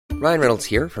Ryan Reynolds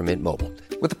here from Mint Mobile.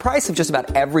 With the price of just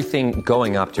about everything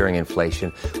going up during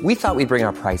inflation, we thought we'd bring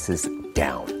our prices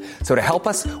down. So to help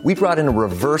us, we brought in a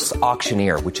reverse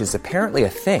auctioneer, which is apparently a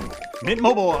thing. Mint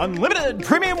Mobile Unlimited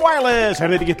Premium Wireless. How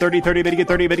to get 30, 30, bit to get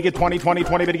 30, bit to get 20, 20,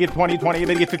 20, bit to get 20, 20,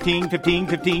 bit to get 15, 15,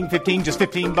 15, 15, just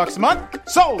 $15 a month?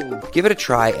 Sold! Give it a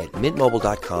try at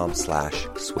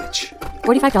mintmobile.com/switch.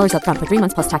 $45 up front for 3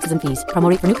 months plus taxes and fees. Promo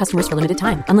rate for new customers for limited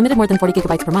time. Unlimited more than 40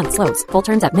 gigabytes per month. Slows full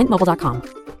terms at mintmobile.com.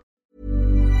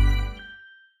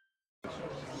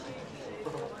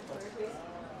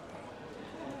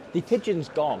 The pigeon's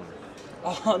gone.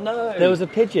 Oh no! There was a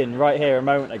pigeon right here a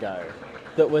moment ago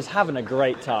that was having a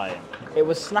great time. It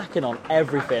was snacking on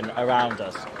everything around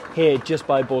us here just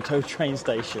by Bordeaux train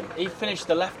station. He finished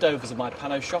the leftovers of my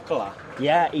pan au chocolat.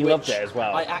 Yeah, he loved it as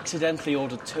well. I accidentally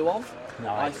ordered 2 of.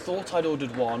 Nice. I thought I'd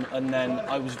ordered 1, and then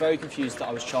I was very confused that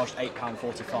I was charged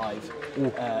 £8.45.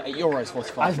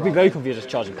 €45. I'd be very confused as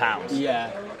charging pounds. Yeah,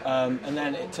 and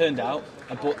then it turned out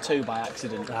I bought 2 by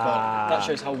accident. But that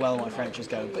shows how well my French is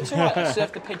going. But it's alright, I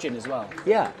served the pigeon as well.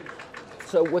 Yeah.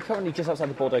 So we're currently just outside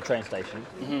the Bordeaux train station.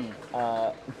 Mm-hmm.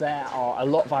 There are a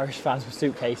lot of Irish fans with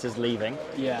suitcases leaving,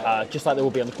 just like there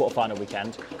will be on the quarter-final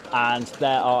weekend. And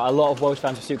there are a lot of Welsh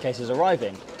fans with suitcases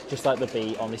arriving, just like there'll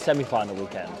be on the semi-final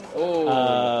weekend.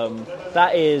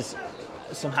 That is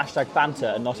some hashtag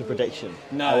banter and not a prediction.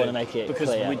 No, I want to make it because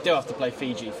clear. we do have to play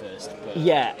Fiji first. But...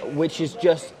 Yeah, which is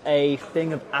just a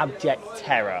thing of abject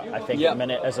terror, I think, at the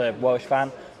minute, as a Welsh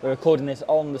fan. We're recording this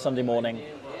on the Sunday morning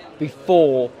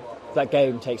before that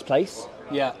game takes place.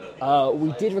 Yeah.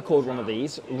 We did record one of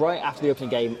these right after the opening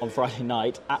game on Friday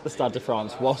night at the Stade de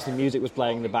France, whilst the music was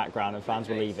playing in the background and fans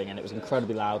were leaving, and it was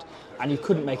incredibly loud, and you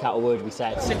couldn't make out a word we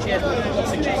said. 6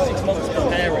 months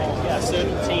preparing a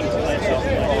certain team to play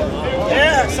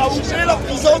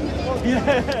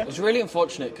It was really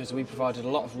unfortunate because we provided a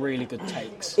lot of really good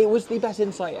takes. It was the best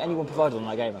insight anyone provided on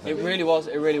that game, I think. It really was.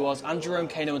 And Jerome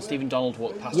Kano and Stephen Donald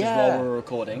walked past us while we were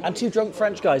recording. And 2 drunk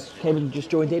French guys came and just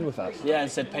joined in with us. Yeah, and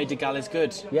said Pays de Galles is good.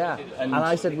 Yeah, and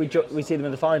I said we see them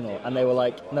in the final, and they were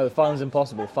like, no, the final's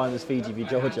impossible, final's Fiji v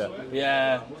Georgia.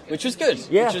 Yeah, which was good.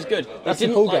 Yeah, which was good. That's a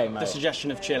cool like game, mate. The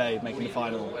suggestion of Chile making the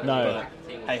final. No,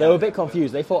 but, they were a bit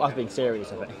confused. They thought I was being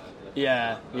serious, I think.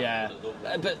 Yeah.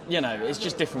 But, it's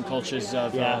just different cultures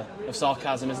of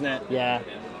sarcasm, isn't it? Yeah,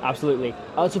 absolutely.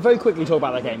 So very quickly talk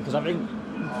about that game, because I think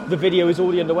the video is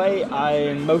already underway.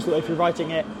 I'm most of the way through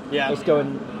writing it. Yeah. It's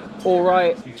going all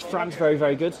right. France, very,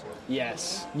 very good.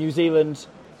 Yes. New Zealand,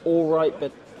 all right,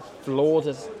 but flawed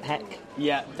as heck.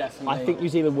 Yeah, definitely. I think New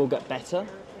Zealand will get better.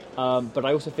 But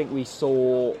I also think we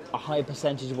saw a higher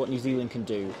percentage of what New Zealand can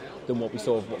do than what we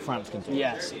saw of what France can do.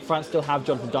 Yes. France still have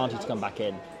Jonathan Dante to come back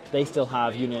in. They still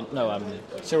have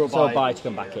Cyril Bai to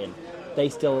come back in. They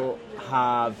still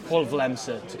have Paul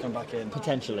Vlemsa to come back in.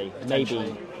 Potentially.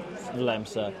 Maybe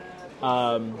Vlemsa.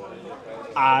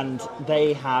 And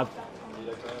they have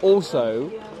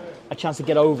also a chance to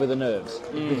get over the nerves.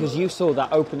 Because you saw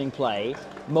that opening play.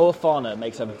 Mo Afana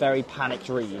makes a very panicked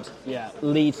read,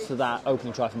 leads to that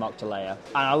opening try from Mark Talea.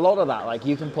 And a lot of that,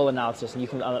 you can pull analysis, and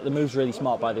the move's really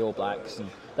smart by the All Blacks, and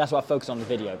that's what I focus on in the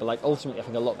video. But ultimately, I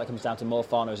think a lot of that comes down to Mo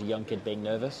Afana as a young kid being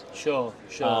nervous. Sure.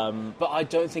 But I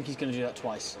don't think he's going to do that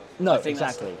twice. No, I think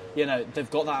exactly.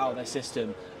 They've got that out of their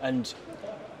system, and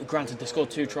granted, they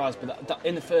scored 2 tries, but that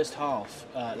in the first half,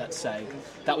 let's say,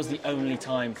 that was the only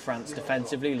time France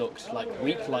defensively looked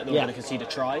weak, like they were going to concede a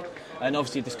try. And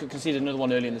obviously, they conceded another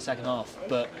one early in the second half.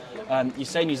 But you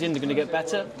say New Zealand are going to get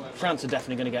better. France are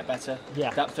definitely going to get better.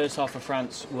 Yeah. That first half of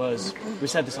France was, we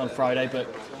said this on Friday,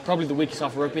 but probably the weakest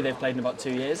half of rugby they've played in about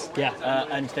 2 years. Yeah.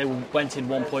 And they went in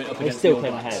 1 point up against the All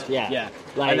Blacks. Blacks. Still came ahead,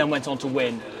 yeah. And then went on to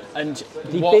win. And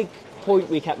the big point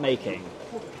we kept making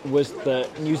was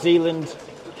that New Zealand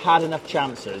had enough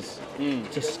chances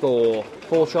to score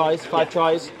 4 tries, 5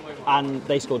 tries, and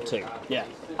they scored 2. Yeah.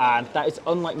 And that is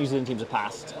unlike New Zealand teams have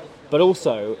passed. But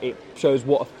also, it shows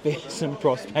what a fearsome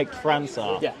prospect France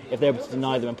are if they're able to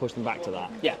deny them and push them back to that.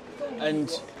 Yeah,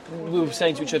 and we were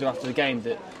saying to each other after the game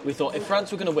that we thought if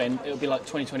France were going to win, it would be like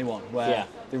 2021, where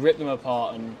they ripped them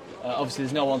apart, and obviously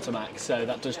there's no one to max, so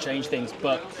that does change things.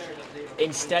 But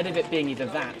instead of it being either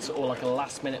that or a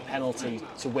last-minute penalty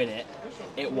to win it,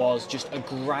 it was just a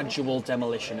gradual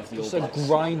demolition of the All Blacks. Just a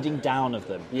grinding down of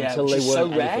them until which they is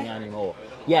weren't so anything rare. anymore.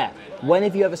 Yeah. When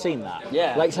have you ever seen that?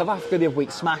 Yeah. South Africa the other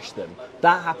week smashed them.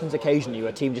 That happens occasionally where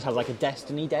a team just has a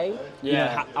destiny day.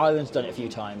 Yeah. Ireland's done it a few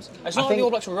times. It's not like the All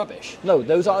Blacks were rubbish. No,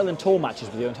 those Ireland tour matches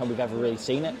were the only time we've ever really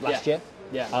seen it last year.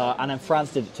 Yeah. And then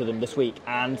France did it to them this week,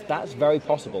 and that's very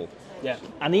possible. Yeah.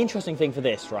 And the interesting thing for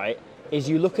this, right, is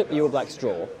you look at the All Blacks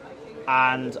draw,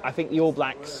 and I think the All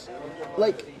Blacks,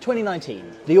 2019,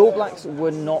 the All Blacks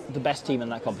were not the best team in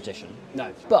that competition.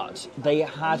 No. But they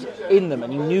had in them,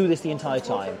 and you knew this the entire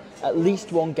time, at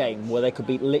least one game where they could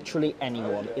beat literally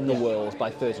anyone in the world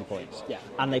by 30 points. Yeah.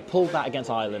 And they pulled that against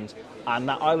Ireland, and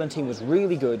that Ireland team was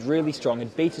really good, really strong,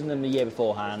 had beaten them the year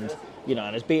beforehand, and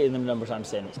has beaten them a number of times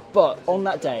since. But on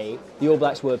that day, the All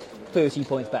Blacks were 30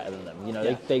 points better than them.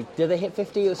 Did they hit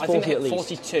 50? It was 40 I think they at hit least.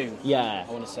 42. Yeah.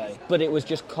 I want to say. But it was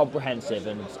just comprehensive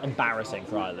and embarrassing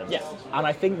for Ireland. Yeah. And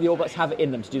I think the All Blacks have it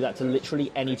in them to do that to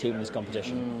literally any team in this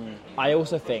competition. I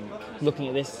also think, looking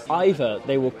at this, either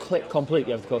they will click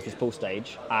completely over the course of this pool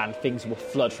stage and things will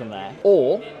flood from there,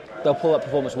 or they'll pull up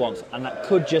performance once, and that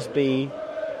could just be...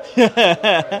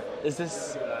 Is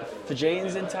this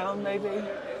Fijians in town, maybe?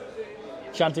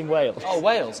 Chanting Wales. Oh,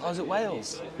 Wales. I was at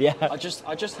Wales. Yeah. I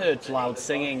just heard loud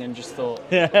singing and just thought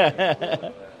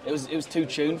it was too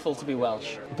tuneful to be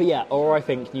Welsh. But yeah, or I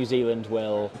think New Zealand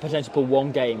will potentially pull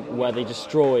one game where they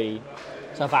destroy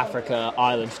South Africa,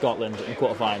 Ireland, Scotland in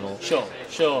quarter-final.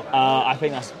 Sure. I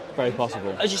think that's very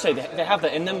possible. As you say, they have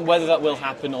that in them. Whether that will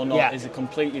happen or not Yeah. is a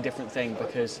completely different thing,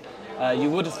 because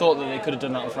you would have thought that they could have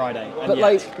done that on Friday. And But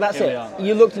yet, that's here it. we are.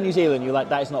 You look to New Zealand, you're like,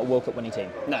 that is not a World Cup winning team.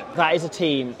 No. That is a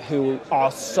team who are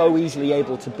so easily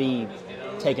able to be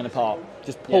taken apart,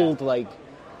 just pulled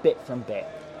bit from bit.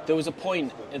 There was a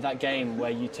point in that game where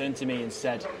you turned to me and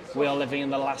said, we are living in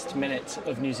the last minute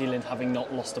of New Zealand having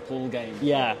not lost a pool game.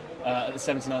 Yeah. At the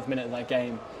 79th minute of that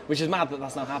game, which is mad that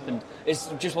that's not happened. It's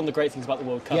just one of the great things about the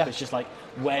World Cup. Yeah. It's just like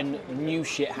when new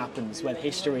shit happens, when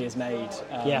history is made.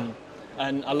 Yeah.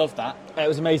 And I love that. It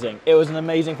was amazing. It was an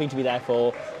amazing thing to be there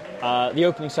for. The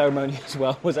opening ceremony as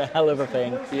well was a hell of a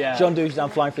thing. Yeah. John Dewey's down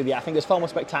flying through the air. I think it was far more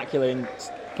spectacular in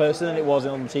person than it was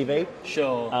on the TV.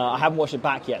 Sure. I haven't watched it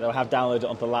back yet, though I have downloaded it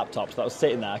onto the laptop, so I was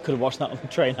sitting there. I could have watched that on the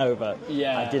train over.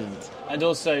 Yeah. I didn't. And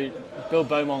also Bill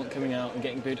Beaumont coming out and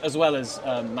getting booed, as well as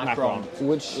Macron.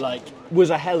 Which was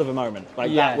a hell of a moment.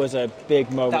 That was a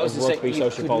big moment that was of rugby social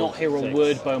You could politics. not hear a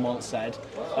word Beaumont said.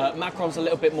 Macron's a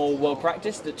little bit more well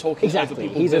practiced at talking over Exactly.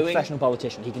 people He's booing. a professional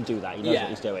politician. He can do that. He knows what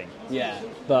he's doing. Yeah.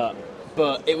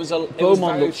 But it was Beaumont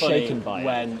very looked funny shaken by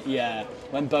it.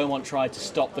 when Beaumont tried to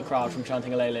stop the crowd from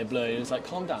chanting "Alele Bleu," it was like,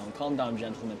 calm down,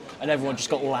 gentlemen. And everyone just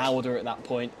got louder at that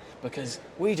point, because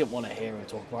we didn't want to hear him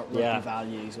talk about rugby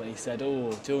values when he said,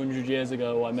 200 years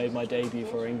ago I made my debut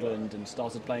for England and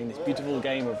started playing this beautiful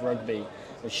game of rugby.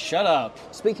 But shut up.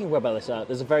 Speaking of Webb Ellis,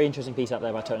 there's a very interesting piece out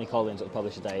there by Tony Collins that was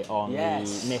published today on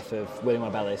the myth of William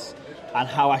Webb Ellis and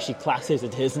how actually classist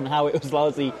it is and how it was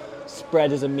largely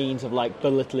spread as a means of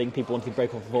belittling people wanting to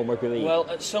break off the former rugby league. Well,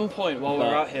 at some point while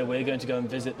we're out here, we're going to go and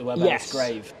visit the Webb Ellis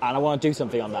grave. And I want to do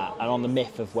something on that and on the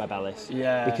myth of Webb Ellis.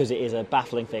 Yeah. Because it is a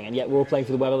baffling thing, and yet we're all playing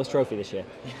for the Webb Ellis Trophy this year.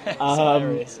 It's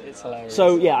hilarious. It's hilarious.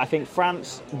 So yeah, I think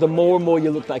France, the more and more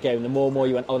you looked at that game, the more and more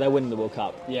you went, they're winning the World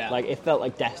Cup. Yeah. It felt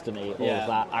like destiny, all of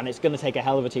that. And it's going to take a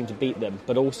hell of a team to beat them,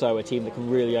 but also a team that can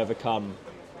really overcome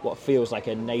what feels like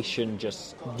a nation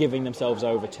just giving themselves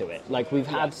over to it. We've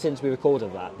had, since we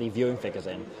recorded that, the viewing figures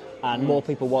in, and more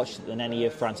people watched it than any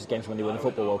of France's games when they won the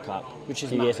Football World Cup, which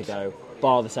is a few years ago,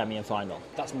 bar the semi and final.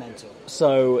 That's mental.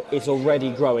 So it's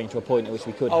already growing to a point at which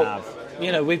we could have...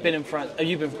 we've been in France.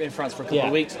 You've been in France for a couple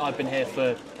of weeks. I've been here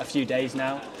for a few days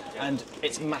now, and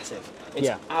it's massive. It's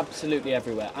absolutely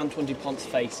everywhere. Antoine Dupont's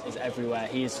face is everywhere.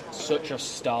 He is such a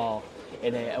star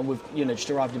in it, and we've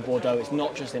just arrived in Bordeaux. It's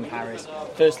not just in Paris.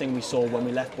 First thing we saw when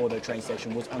we left Bordeaux train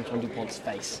station was Antoine Dupont's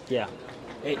face. Yeah.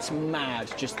 It's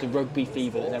mad, just the rugby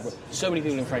fever that's everywhere. So many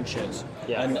people in French shirts,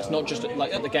 and it's not just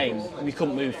at the game. We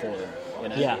couldn't move for them.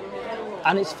 Yeah.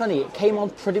 And it's funny. It came on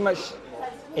pretty much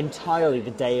entirely the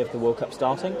day of the World Cup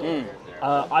starting.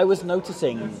 I was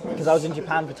noticing, because I was in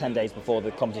Japan for 10 days before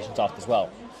the competition started as well,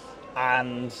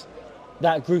 and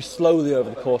that grew slowly over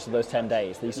the course of those 10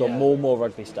 days. You saw more and more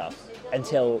rugby stuff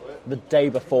until the day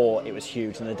before it was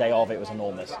huge and the day of it was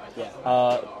enormous.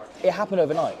 It happened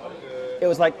overnight. It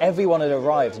was like everyone had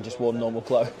arrived and just wore normal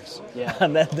clothes.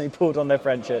 And then they pulled on their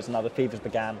French shirts and now the fevers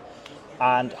began.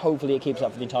 And hopefully it keeps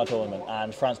up for the entire tournament,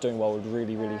 and France doing well would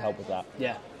really, really help with that.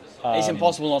 Yeah. It's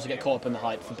impossible not to get caught up in the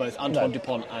hype for both Antoine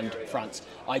Dupont and France.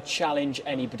 I challenge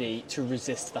anybody to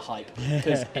resist the hype,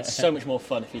 because it's so much more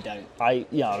fun if you don't. I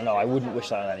wouldn't wish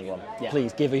that on anyone.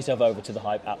 Please give yourself over to the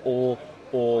hype at all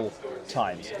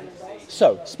times.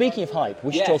 So, speaking of hype,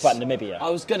 we should talk about Namibia. I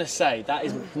was going to say, that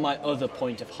is my other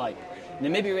point of hype.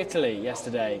 Namibia, Italy,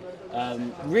 yesterday.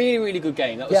 Really, really good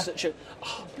game. That was such a...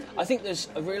 I think there's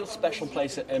a real special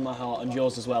place in my heart, and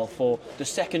yours as well, for the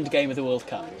second game of the World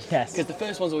Cup. Yes. Because the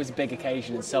first one's always a big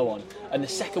occasion and so on, and the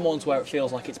second one's where it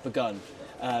feels like it's begun.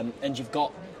 And you've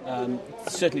got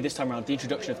certainly this time around, the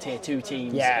introduction of Tier 2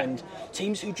 teams and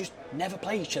teams who just never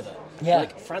play each other. Yeah.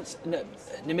 Like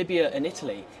Namibia and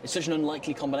Italy is such an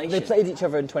unlikely combination. They played each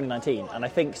other in 2019, and I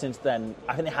think since then,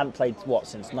 they hadn't played,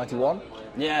 since 91?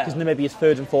 Yeah. Because Namibia's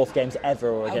third and fourth games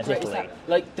ever were against great is Italy. that?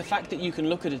 Like, the fact that you can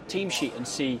look at a team sheet and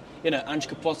see, Ange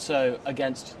Capozzo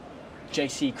against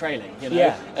JC Kraling,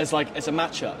 as a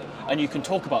matchup, and you can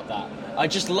talk about that. I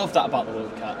just love that about the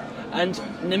World Cup. And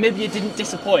Namibia didn't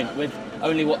disappoint with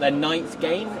only, their 9th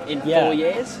game in 4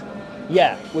 years?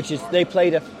 Yeah, which is, they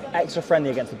played an extra friendly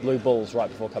against the Blue Bulls right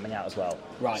before coming out as well.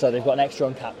 Right. So they've got an extra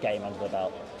uncapped game under their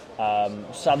belt.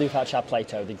 Sadly without Chad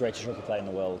Plato, the greatest rugby player in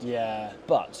the world. Yeah.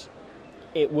 But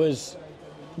they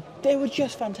were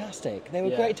just fantastic. They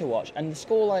were great to watch, and the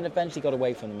scoreline eventually got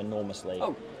away from them enormously.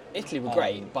 Oh, Italy were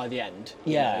great by the end.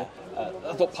 Yeah.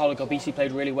 I thought Paolo Garbisi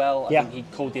played really well. I think he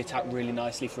called the attack really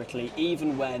nicely for Italy,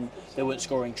 even when they weren't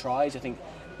scoring tries. I think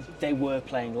they were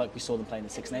playing like we saw them playing the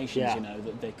Six Nations,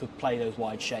 that they could play those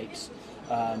wide shapes.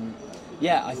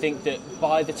 I think that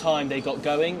by the time they got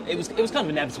going, it was kind of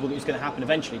inevitable that it was going to happen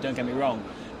eventually, don't get me wrong.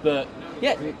 But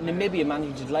Namibia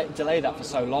managed to delay that for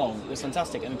so long. It was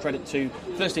fantastic, and credit to,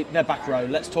 firstly, their back row.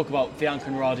 Let's talk about Vian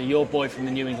Conradi, your boy from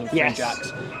the New England Free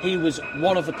Jacks. He was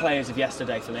one of the players of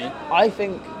yesterday for me. I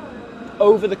think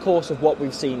over the course of what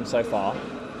we've seen so far,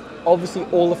 obviously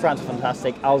all the France were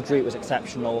fantastic. Aldrit was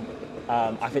exceptional.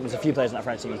 I think there's a few players in that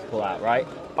French team you can pull out, right?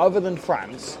 Other than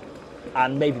France,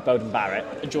 and maybe Bowden Barrett.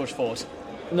 And George Ford.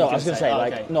 No, I was going to say,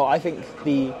 I think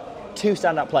the two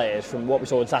standout players from what we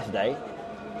saw on Saturday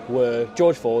were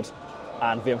George Ford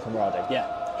and Vian Conradi.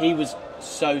 Yeah, he was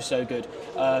so good.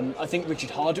 I think Richard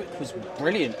Hardwick was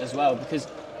brilliant as well, because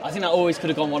I think that always could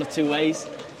have gone one of two ways.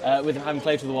 With him having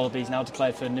played for the Wallabies, now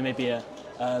declared for Namibia,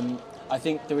 I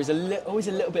think there is always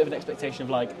a little bit of an expectation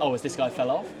of as this guy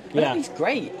fell off. But he's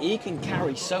great. He can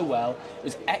carry so well. He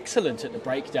was excellent at the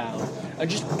breakdown, and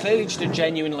clearly a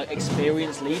genuine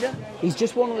experienced leader. He's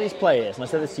just one of these players, and I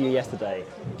said this to you yesterday,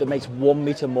 that makes 1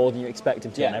 metre more than you expect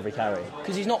him to on every carry.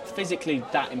 Because he's not physically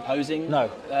that imposing. No,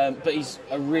 but he's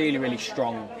a really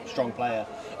strong player.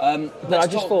 I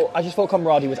just thought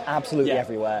Conradi was absolutely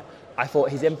everywhere. I thought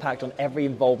his impact on every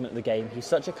involvement of the game. He's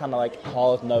such a kind of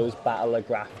hard-nosed battler,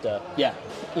 grafter. Yeah.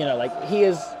 He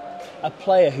is a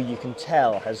player who you can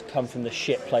tell has come from the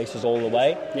shit places all the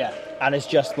way. Yeah. And it's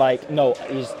just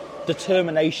his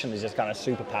determination is just kind of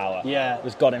superpower. Yeah.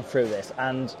 That's got him through this.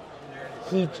 And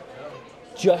he's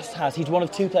one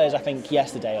of two players, I think,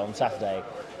 yesterday on Saturday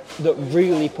that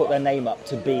really put their name up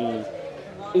to be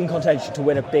in contention to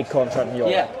win a big contract in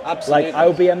Europe. Yeah, absolutely. I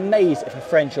would be amazed if a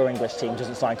French or English team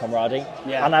doesn't sign Conradi.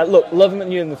 Yeah. And I love him at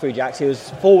New England Free Jacks. He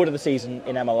was forward of the season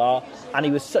in MLR, and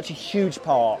he was such a huge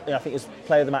part. I think he was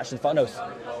player of the match in the final.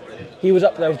 No, he was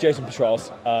up there with Jason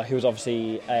Petros, who was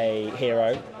obviously a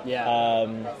hero. Yeah.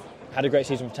 Had a great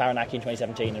season with Taranaki in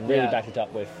 2017 and really backed it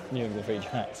up with New England Free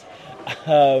Jacks.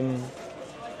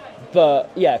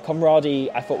 But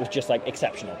Conradi I thought was just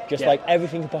exceptional.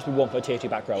 Everything you could possibly want for a tier 2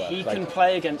 back rower. He can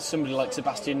play against somebody like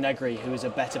Sebastian Negri, who is a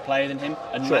better player than him,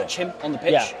 and match him on the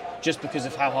pitch just because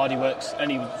of how hard he works,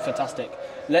 and he was fantastic.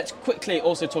 Let's quickly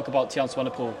also talk about Tian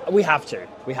Swanepoel. We have to.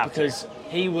 Because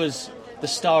he was the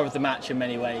star of the match in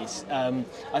many ways.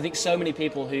 I think so many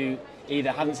people who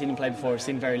either haven't seen him play before or have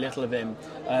seen very little of him.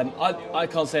 I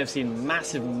can't say I've seen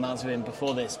massive amounts of him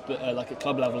before this, but at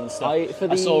club level and stuff.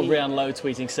 I saw Rian Lowe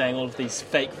tweeting saying all of these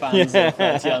fake fans of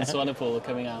Tian Swanepoel are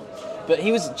coming out. But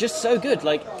he was just so good.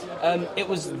 It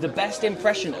was the best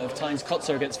impression of Tynes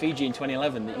Kotzer against Fiji in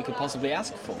 2011 that you could possibly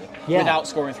ask for without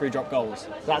scoring 3 drop goals.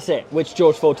 That's it, which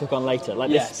George Ford took on later.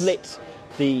 They split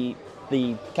the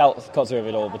Kotzer of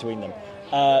it all between them.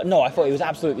 I thought he was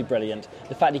absolutely brilliant.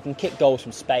 The fact he can kick goals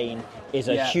from Spain is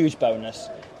a huge bonus.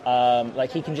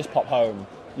 He can just pop home,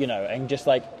 and just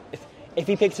if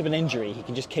he picks up an injury, he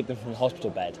can just kick them from the hospital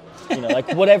bed.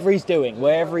 Whatever he's doing,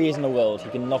 wherever he is in the world, he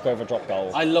can knock over a drop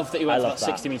goal. I love that he went for that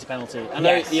 60-metre penalty. I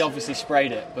know he obviously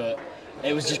sprayed it, but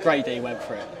it was just great that he went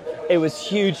for it. It was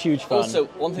huge fun. Also,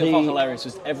 one thing I found hilarious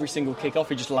was every single kick-off,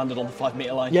 he just landed on the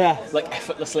 5-metre line. Yeah.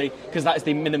 Effortlessly, because that is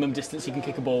the minimum distance he can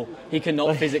kick a ball. He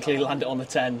cannot physically land it on the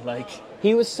 10.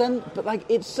 He was sent, but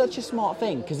it's such a smart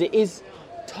thing, because it is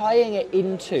tying it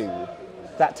into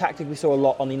that tactic we saw a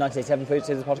lot on the 1987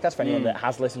 Series podcast, for anyone that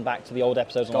has listened back to the old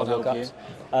episodes on the World Cups.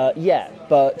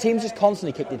 But teams just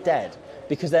constantly kicked it dead,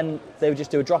 because then they would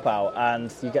just do a dropout,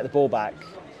 and you get the ball back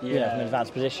from an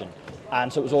advanced position.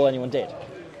 And so it was all anyone did.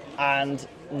 And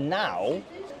now,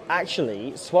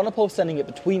 actually, Swanepoel sending it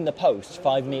between the posts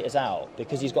 5 metres out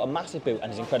because he's got a massive boot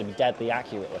and is incredibly deadly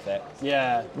accurate with it.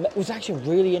 Yeah. It was actually a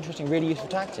really interesting, really useful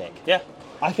tactic. Yeah.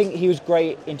 I think he was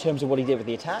great in terms of what he did with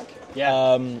the attack.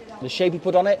 Yeah. The shape he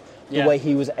put on it, the way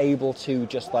he was able to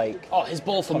just like... Oh, his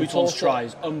ball for Mouton's try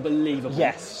is unbelievable.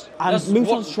 Yes. And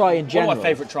Mouton's try in general. One of my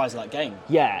favourite tries of that game.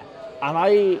 Yeah. And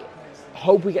I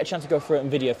hope we get a chance to go through it in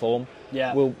video form.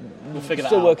 Yeah. We'll figure that out.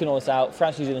 Still working all this out.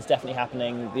 France, New Zealand's definitely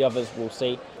happening. The others we'll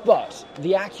see. But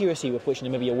the accuracy with which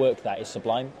Namibia worked that is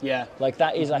sublime. Yeah. Like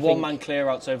that is, I think... One-man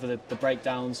clear-outs over the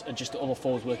breakdowns and just all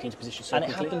forwards working into position so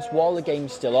quickly. And it happens while the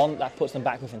game's still on. That puts them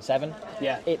back within 7.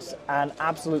 Yeah. It's an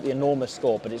absolutely enormous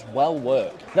score, but it's well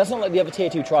worked. That's not like the other Tier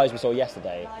 2 tries we saw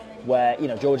yesterday, where,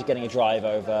 Georgia getting a drive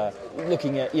over,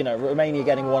 looking at, Romania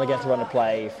getting one against a run of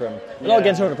play from... Not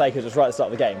against a run of play because it was right at the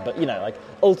start of the game, but,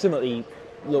 ultimately...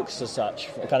 looks as such,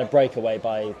 a kind of breakaway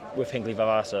with Hinkley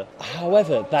Vavasa.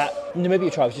 However, that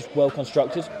Namibia try was just well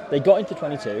constructed. They got into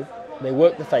 22, they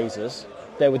worked the phases,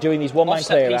 they were doing these one-man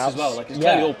clear-outs. As well, it's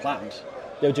clearly all planned.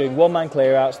 They were doing one-man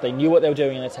clear-outs, they knew what they were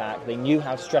doing in attack, they knew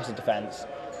how to stress the defence.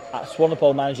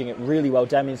 Swanepoel managing it really well,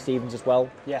 Demian Stevens as well,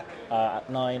 at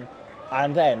 9.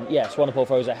 And then, Swanepoel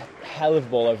throws a hell of a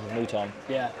ball over Mouton,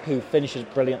 who finishes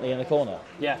brilliantly in the corner.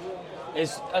 Yeah.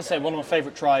 Is, as I say, one of my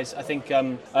favourite tries. I think,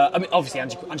 obviously,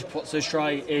 Ange Pozzo's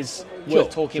try is worth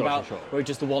talking about, where he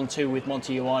does the 1-2 with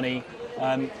Monty Ioane.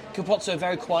 Pozzo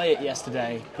very quiet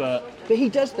yesterday, but he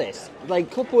does this. Like,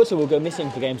 Pozzo will go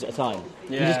missing for games at a time.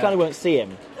 Yeah. You just kind of won't see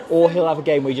him. Or he'll have a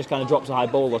game where he just kind of drops a high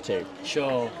ball or two.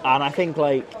 Sure. And I think,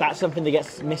 that's something that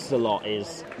gets missed a lot,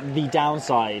 is the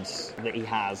downsides that he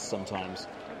has sometimes.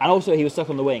 And also, he was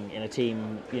stuck on the wing in a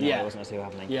team, it wasn't necessarily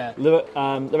happening. Yeah.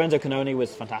 Lorenzo Canoni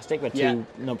was fantastic with 2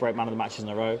 number 8 man of the matches in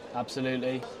a row.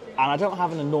 Absolutely. And I don't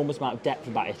have an enormous amount of depth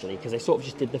about Italy, because they sort of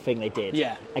just did the thing they did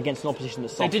against an opposition that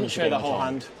softened. They didn't show that whole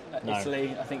hand at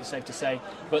Italy, I think it's safe to say.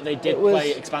 But they did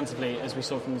play expansively, as we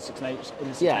saw from the Six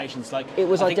Nations. It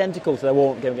was identical to their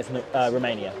warm-up game against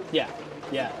Romania.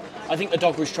 Yeah. I think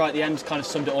Adogru's try at the end kind of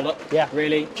summed it all up. Yeah.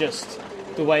 Really, just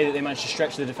the way that they managed to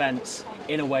stretch the defence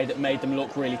in a way that made them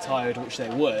look really tired, which they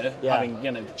were,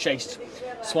 having chased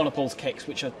Swanepoel's kicks,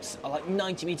 which are like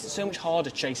 90 metres. It's so much harder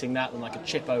chasing that than like a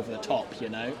chip over the top,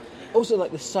 Also,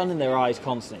 the sun in their eyes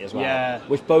constantly as well. Yeah.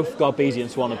 Which both Garbisi and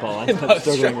Swanepoel ended up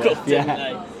struggling with. Didn't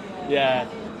they? Yeah.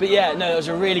 But it was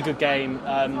a really good game.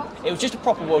 It was just a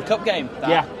proper World Cup game.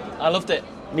 I loved it.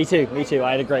 Me too.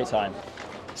 I had a great time.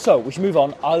 So, we should move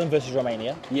on. Ireland versus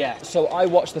Romania. Yeah. So, I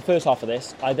watched the first half of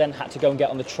this. I then had to go and get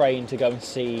on the train to go and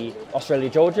see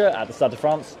Australia-Georgia at the Stade de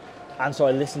France. And so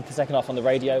I listened to the second half on the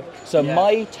radio. So,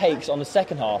 my takes on the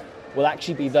second half will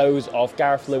actually be those of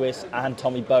Gareth Lewis and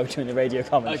Tommy Bowe doing the radio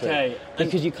commentary. Okay.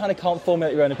 Because you kind of can't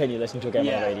formulate your own opinion listening to a game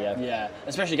on the radio. Yeah,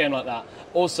 especially a game like that.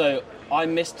 Also, I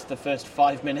missed the first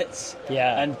 5 minutes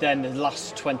and then the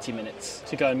last 20 minutes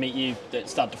to go and meet you at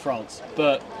Stade de France.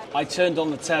 But I turned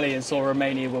on the telly and saw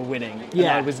Romania were winning, and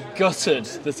I was gutted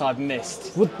that I'd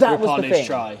missed that was the thing,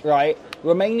 try. Right?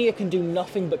 Romania can do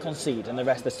nothing but concede in the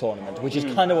rest of this tournament, which is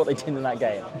kind of what they did in that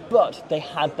game. But they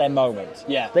had their moment.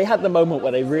 Yeah. They had the moment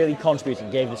where they really contributed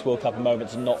and gave this World Cup a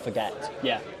moment to not forget.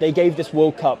 Yeah. They gave this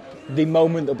World Cup the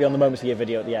moment that'll be on the Moments of the Year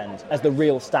video at the end as the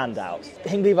real standout.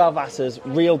 Hinkley Valvasa's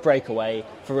real breakaway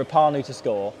for Rapanu to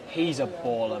score. He's a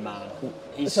baller, man.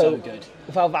 He's so good.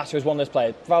 Valvasa is one of those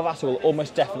players. Valvasa will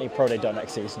almost definitely Pro Day done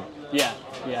next season. Yeah.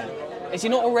 Is he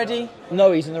not already?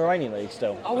 No, he's in the Romanian league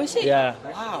still. Oh, is he? Yeah.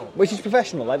 Wow. Which is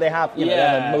professional. They have, they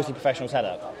have a mostly professional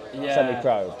setup. Yeah.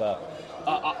 Semi-pro, but...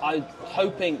 I'm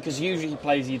hoping, because usually he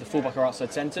plays either fullback or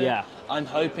outside centre. Yeah. I'm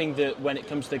hoping that when it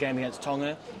comes to the game against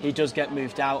Tonga, he does get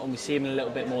moved out and we see him in a little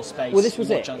bit more space. Well, this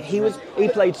was it. He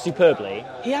played superbly,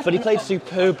 but he played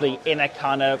superbly in a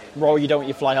kind of roll you don't want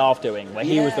your fly half doing, where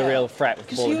he was the real threat with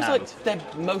the ball in hand. Because he was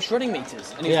like their most running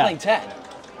meters, and he was playing 10.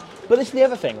 But this is the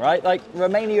other thing, right? Like,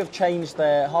 Romania have changed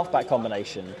their halfback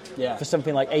combination for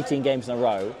something like 18 games in a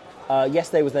row.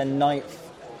 Yesterday was their 9th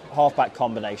halfback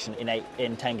combination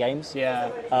in 10 games.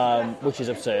 Which is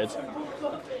absurd.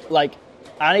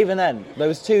 And even then,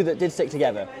 those two that did stick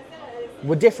together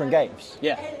were different games.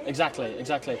 Yeah, exactly.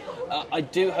 I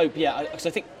do hope, because I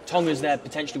think Tonga's their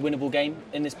potentially winnable game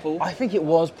in this pool. I think it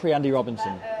was pre-Andy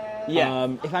Robinson. Yeah.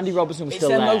 If Andy Robinson was still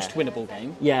there... It's their most winnable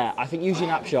game. Yeah, I think Eugene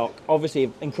Apshok, obviously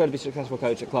an incredibly successful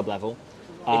coach at club level.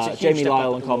 Jamie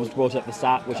Lyle and comms brought up the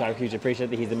stat, which I hugely appreciate,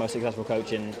 that he's the most successful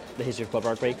coach in the history of club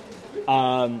rugby.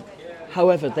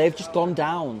 However, they've just gone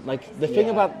down. The thing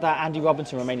about that Andy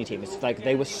Robinson Romania team is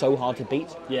they were so hard to beat.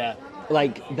 Yeah.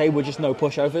 They were just no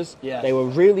pushovers. Yeah. They were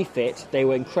really fit. They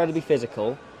were incredibly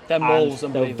physical. Their mauls, they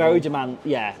were very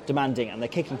demanding, and their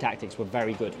kicking tactics were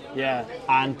very good. Yeah.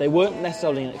 And they weren't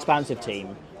necessarily an expansive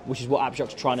team, which is what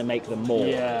Abshock's trying to make them more.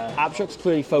 Yeah. Abshock's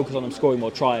clearly focused on them scoring more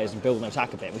tries and building their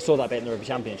attack a bit. We saw that bit in the Rugby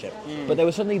Championship. But they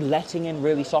were suddenly letting in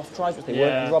really soft tries, which they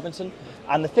weren't in Robinson.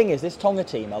 And the thing is, this Tonga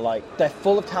team are they're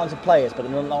full of talented players, but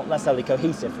they're not necessarily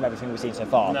cohesive from everything we've seen so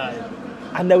far. No.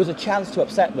 And there was a chance to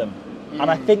upset them. And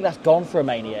I think that's gone for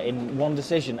Romania in one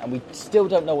decision, and we still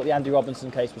don't know what the Andy Robinson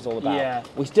case was all about. Yeah.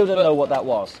 We still don't know what that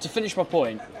was. To finish my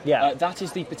point, that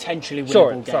is the potentially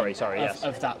winnable game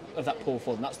of that pool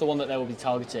for them. That's the one that they will be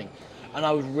targeting. And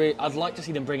I'd like to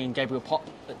see them bring in Gabriel Pop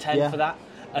at 10 for that,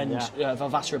 and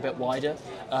Vavassa a bit wider,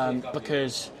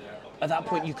 because at that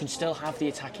point you can still have the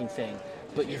attacking thing,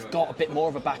 but you've got a bit more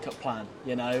of a backup plan,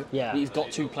 you know? Yeah. You've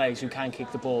got two players who can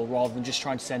kick the ball rather than just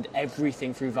trying to send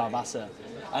everything through Vavassa.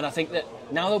 And I think that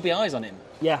now there'll be eyes on him,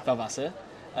 Vavassa.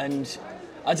 And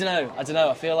I don't know.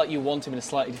 I feel like you want him in a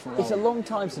slightly different role. It's a long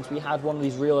time since we had one of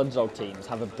these real underdog teams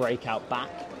have a breakout back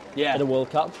at a World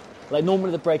Cup.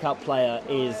 Normally the breakout player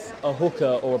is a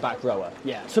hooker or a back rower.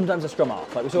 Yeah. Sometimes a scrum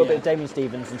half. We saw a bit of Damien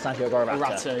Stevens and Santiago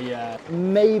Arata.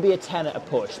 Maybe a 10 at a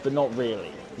push, but not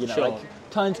really. You know,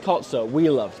 Tynes Kotzer, we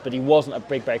loved, but he wasn't a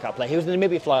big breakout player. He was the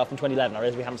Namibia fly-off in 2011. I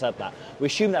realise we haven't said that. We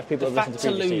assume that people have listened to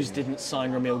previous seasons. The fact Toulouse didn't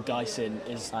sign Ramil Guyson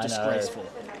is disgraceful.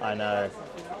 I know.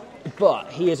 But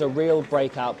he is a real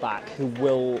breakout back who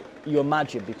will, you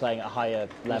imagine, be playing at a higher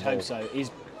level. I hope so.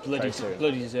 He's bloody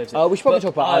deserves it. We should probably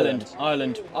talk about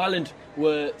Ireland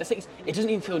were... The thing is, it doesn't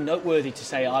even feel noteworthy to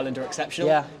say Ireland are exceptional.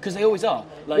 Yeah. Because they always are.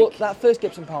 That first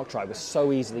Gibson Park try was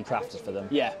so easily crafted for them.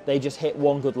 Yeah. They just hit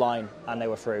one good line and they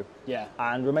were through. Yeah.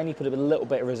 And Romania put up a little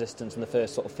bit of resistance in the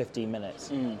first sort of 15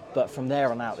 minutes. But from there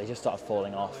on out, they just started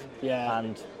falling off. Yeah.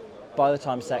 And by the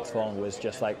time Sexton was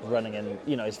just running in,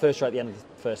 his first try at the end of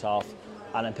the first half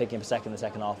and then picking up a second in the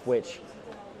second half, which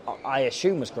I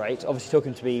assume was great. Obviously took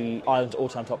him to be Ireland's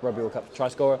all-time top Rugby World Cup try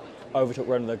scorer, overtook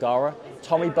Ronan O'Gara.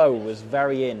 Tommy Bowe was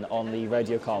very in on the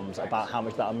radio comms about how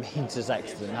much that would mean to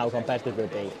Sexton and how competitive it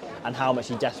would be and how much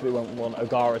he desperately want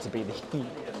O'Gara to be the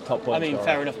top point scorer.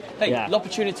 Fair enough. Hey,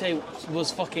 l'opportunité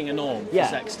was fucking a norm for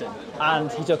Sexton.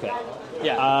 And he took it.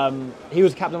 Yeah. He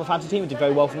was captain of my fantasy team. He did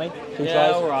very well for me.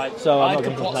 All right. So I had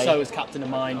Capozzo as captain of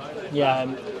mine. Yeah.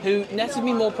 Who netted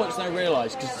me more points than I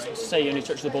realised, because he only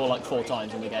touched the ball 4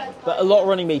 times in the game. But a lot of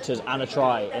running metres and a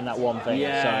try in that one thing.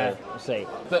 Yeah. So we'll see.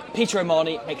 But Peter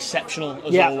O'Mahony, exceptional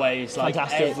as always.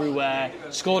 Fantastic. Everywhere.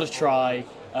 Scored a try.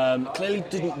 Clearly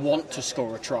didn't want to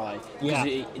score a try.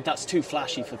 Because that's too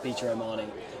flashy for Peter O'Mahony.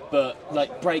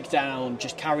 But breakdown,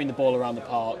 just carrying the ball around the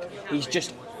park. He's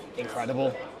just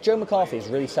incredible. Joe McCarthy's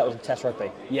really settled in Test rugby.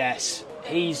 Yes,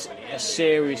 he's a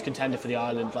serious contender for the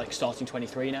Ireland, starting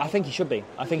 23 now. I think he should be.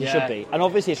 And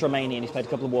obviously it's Romania and he's played a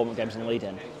couple of warm-up games in the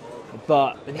lead-in.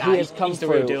 But he has come he's through.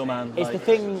 The real deal, man. It's the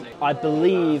thing, I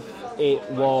believe it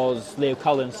was Leo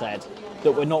Cullen said,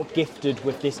 that we're not gifted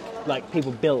with this,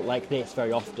 people built like this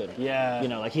very often.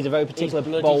 Yeah. He's a very particular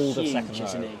bold of second row.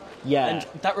 Isn't he? Yeah.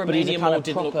 And that Romanian maul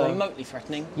didn't look remotely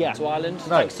threatening to Ireland,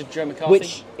 thanks to Joe McCarthy.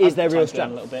 Which is their real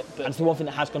strength. A little bit, and it's the one thing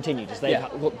that has continued, is they've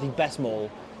got the best maul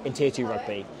in Tier 2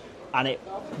 rugby, and it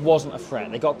wasn't a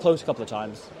threat. They got close a couple of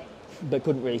times, but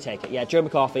couldn't really take it. Yeah, Joe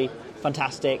McCarthy,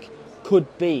 fantastic.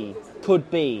 Could be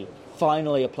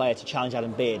finally a player to challenge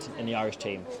Adam Beard in the Irish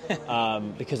team,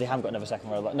 because they haven't got another second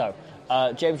row. No.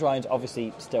 James Ryan's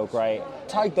obviously still great.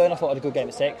 Tyke Byrne, I thought, had a good game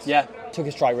at 6. Yeah. Took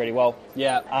his try really well.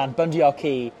 Yeah. And Bundy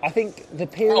Arki, I think the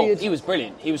period... Oh, he was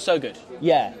brilliant. He was so good.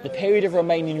 Yeah. The period of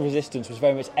Romanian resistance was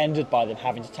very much ended by them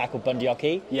having to tackle Bundy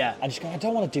Arki. Yeah. And just going, I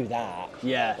don't want to do that.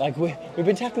 Yeah. We've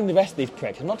been tackling the rest of these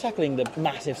pricks. I'm not tackling the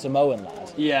massive Samoan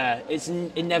lad. Yeah.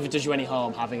 It never does you any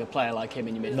harm having a player like him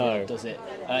in your midfield, does it?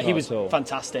 He was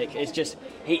fantastic. It's just...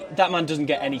 that man doesn't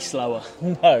get any slower.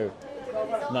 No.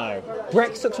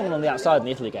 Brex took someone on the outside in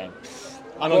the Italy game.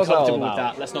 I'm uncomfortable with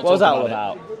that. Let's not talk about it. What was that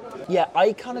all about? Yeah,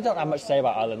 I kind of don't have much to say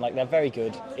about Ireland. They're very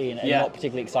good in a not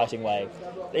particularly exciting way.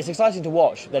 It's exciting to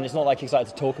watch, then it's not exciting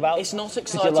to talk about. It's not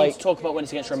exciting to talk about when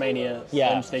it's against Romania.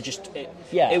 Yeah. And they just... they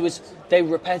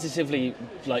repetitively,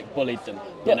 bullied them,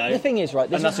 you know? The thing is, right,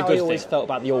 this is how I always felt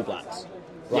about the All Blacks.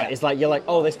 Right, it's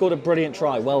you're they scored a brilliant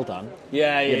try, well done.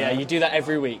 Yeah, you do that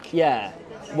every week. Yeah.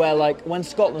 Where, when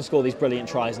Scotland score these brilliant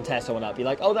tries and tear someone up,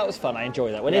 you're oh, that was fun, I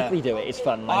enjoy that. When Italy do it, it's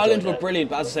fun. Ireland were brilliant,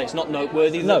 but as I say, it's not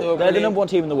noteworthy. No, they're the number one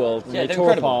team in the world. And they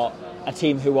tore apart a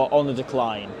team who are on the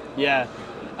decline. Yeah,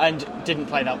 and didn't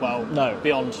play that well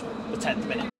beyond the 10th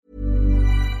minute.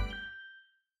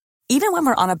 Even when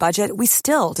we're on a budget, we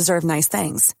still deserve nice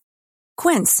things.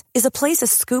 Quince is a place to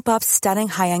scoop up stunning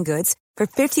high-end goods for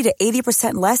 50 to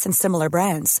 80% less than similar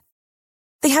brands.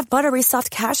 They have buttery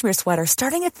soft cashmere sweaters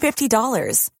starting at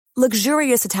 $50,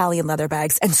 luxurious Italian leather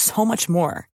bags, and so much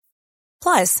more.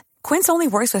 Plus, Quince only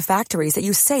works with factories that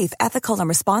use safe, ethical, and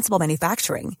responsible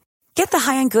manufacturing. Get the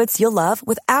high-end goods you'll love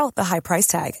without the high price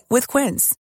tag with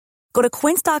Quince. Go to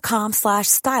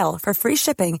quince.com/style for free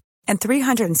shipping and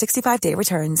 365-day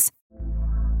returns.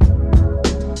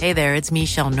 Hey there, it's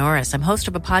Michelle Norris. I'm host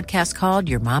of a podcast called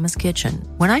Your Mama's Kitchen.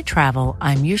 When I travel,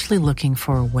 I'm usually looking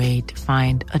for a way to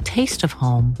find a taste of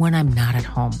home when I'm not at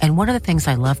home. And one of the things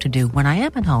I love to do when I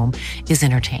am at home is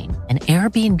entertain. And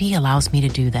Airbnb allows me to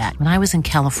do that. When I was in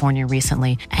California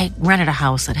recently, I rented a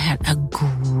house that had a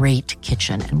great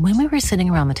kitchen. And when we were sitting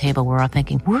around the table, we're all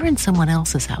thinking, we're in someone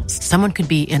else's house. Someone could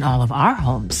be in all of our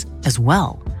homes as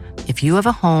well. If you have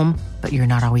a home, but you're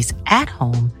not always at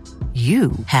home,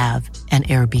 you have an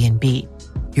Airbnb.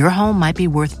 Your home might be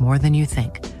worth more than you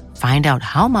think. Find out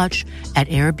how much at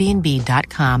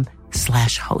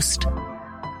airbnb.com/host.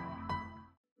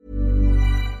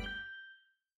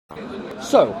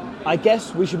 So, I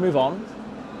guess we should move on,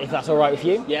 if that's all right with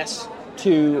you. Yes.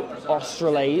 To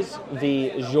Australasia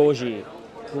v Georgia.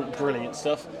 Brilliant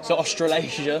stuff. So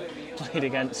Australasia played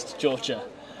against Georgia.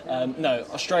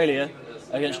 Australia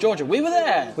against Georgia. We were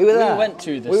there. We went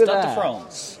to the Stade de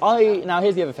France. Now,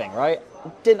 here's the other thing, right?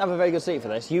 Didn't have a very good seat for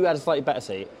this. You had a slightly better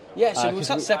seat. Yeah, so we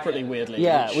sat separately, weirdly.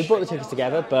 Yeah, we bought the tickets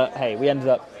together, but hey, we ended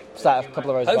up sat a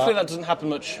couple of rows Hopefully back. that doesn't happen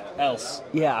much else.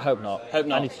 Yeah, I hope not. I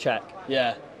need to check.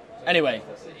 Yeah. Anyway,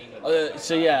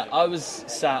 I was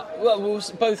sat... Well, we were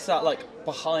both sat,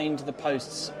 behind the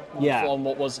posts on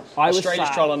what was Australia's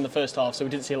trial in the first half, so we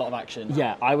didn't see a lot of action.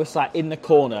 Yeah, I was sat in the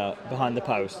corner behind the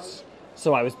posts,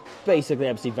 so I was basically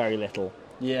able to see very little.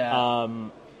 Yeah.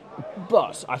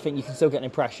 But I think you can still get an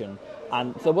impression,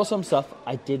 and there was some stuff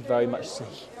I did very much see.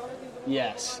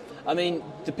 Yes. I mean,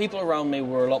 the people around me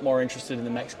were a lot more interested in the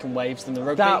Mexican waves than the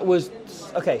rugby. That was...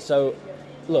 Okay, so...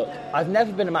 Look, I've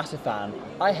never been a massive fan.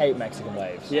 I hate Mexican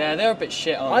waves. Yeah, they're a bit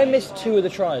shit, aren't they? I missed 2 of the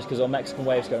tries because there were Mexican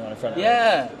waves going on in front of me.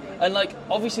 Yeah, and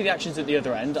obviously the action's at the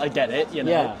other end, I get it, you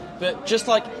know. Yeah. But just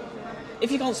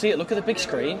if you can't see it, look at the big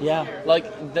screen. Yeah.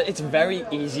 It's very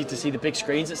easy to see the big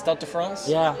screens at Stade de France.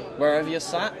 Yeah. Wherever you're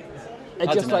sat. I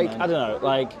don't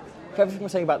know, for everything we're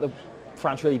saying about the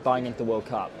France really buying into the World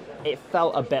Cup, it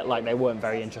felt a bit like they weren't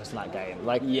very interested in that game.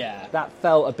 That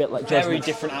felt a bit like very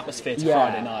different atmosphere to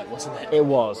Friday night, wasn't it? It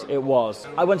was.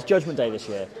 I went to Judgment Day this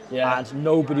year, yeah, and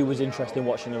nobody was interested in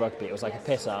watching the rugby. It was like a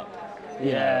piss up,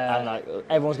 you know, and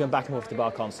everyone was going back and forth to the bar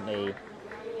constantly,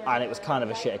 and it was kind of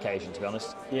a shit occasion, to be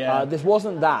honest. Yeah. This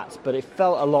wasn't that, but it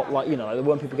felt a lot like, there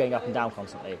weren't people getting up and down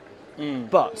constantly.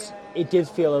 But it did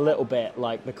feel a little bit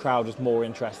like the crowd was more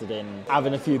interested in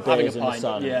having a few beers in the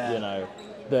sun,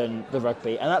 than the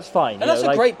rugby, and that's fine. And that's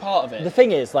a great part of it. The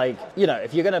thing is, if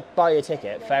you're going to buy a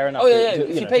ticket, fair enough. Oh, yeah,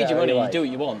 if you paid your money, you do what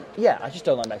you want. Yeah, I just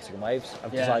don't like Mexican waves,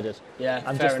 I've decided. Yeah,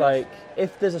 I'm fair just enough.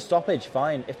 If there's a stoppage,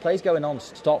 fine. If play's going on,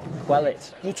 stop, quell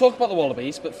it. We'll talk about the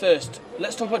Wallabies, but first,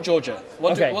 let's talk about Georgia.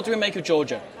 What do we make of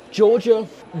Georgia? Georgia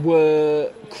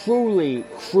were cruelly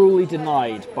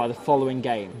denied by the following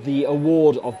game the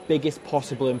award of biggest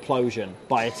possible implosion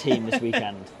by a team this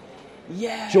weekend.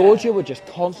 Yeah. Georgia were just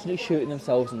constantly shooting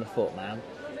themselves in the foot, man.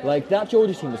 That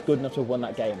Georgia team was good enough to have won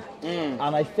that game.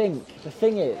 And I think the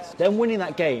thing is, them winning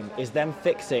that game is them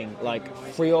fixing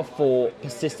 3 or 4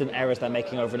 persistent errors they're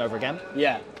making over and over again.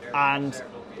 Yeah. And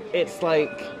it's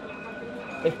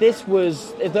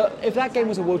if that game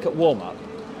was a World Cup warm-up,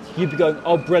 you'd be going,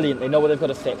 oh, brilliant, they know what they've got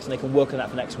to fix and they can work on that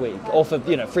for next week. Or for,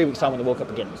 3 weeks' time when the World Cup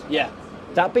begins. Yeah.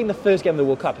 That being the first game of the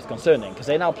World Cup is concerning, because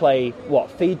they now play,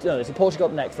 Fiji? No, it's Portugal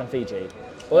up next, then Fiji.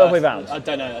 Or the other way round. I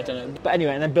don't know. But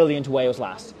anyway, and then building into Wales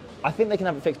last. I think they can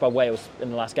have it fixed by Wales in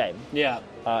the last game. Yeah.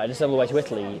 And a similar way to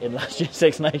Italy in last year's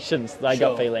Six Nations, I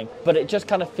got feeling. But it just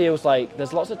kind of feels like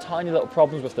there's lots of tiny little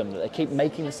problems with them, that they keep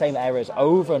making the same errors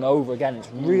over and over again. It's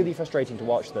really frustrating to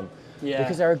watch them. Yeah.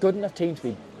 Because they're a good enough team to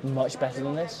be much better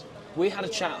than this. We had a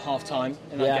chat at half-time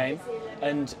in that game,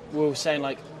 and we were saying,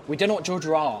 we don't know what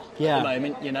Georgia are at the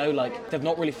moment, they've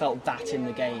not really felt that in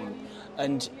the game.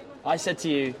 And I said to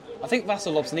you, I think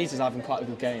Vasil Lobsonita's having quite a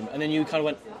good game. And then you kind of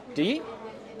went, do you?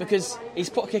 Because he's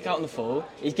put a kick out on the full,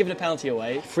 he's given a penalty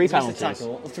away. 3 penalties.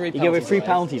 He gave away 3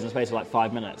 penalties in the space of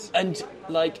 5 minutes. And,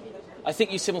 I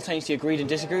think you simultaneously agreed and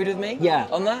disagreed with me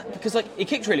on that. Because, he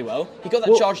kicked really well. He got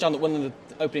that charge down that won the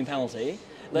opening penalty.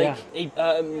 He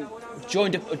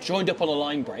joined up on a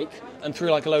line break and threw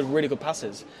a load of really good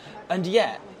passes. And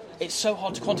yet, it's so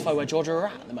hard to quantify where Georgia are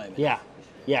at the moment. Yeah.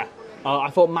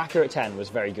 I thought Maka at 10 was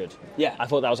very good. Yeah. I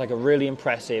thought that was a really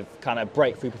impressive kind of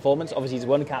breakthrough performance. Obviously, he's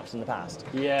won caps in the past.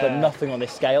 Yeah. But nothing on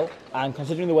this scale. And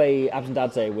considering the way Absent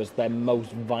Dadze was their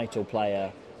most vital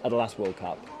player at the last World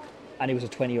Cup, and he was a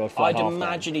 20-year-old fly half. I'd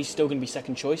imagine he's still going to be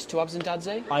second choice to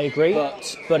Abzendadze. I agree,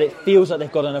 but it feels like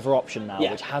they've got another option now,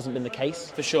 which hasn't been the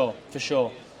case. For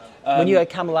sure. When you had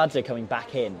Kamaladze coming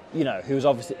back in, who was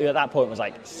obviously at that point was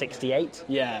like 68.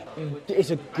 Yeah.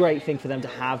 It's a great thing for them to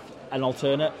have an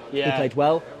alternate who Yeah. played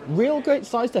well. Real great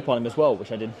sidestep on him as well,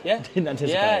 which I didn't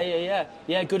anticipate.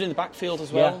 Yeah, good in the backfield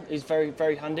as well. Yeah. He's very,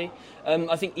 very handy.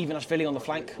 I think even Ashvili on the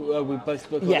flank, we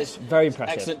both looked at Yes, this. very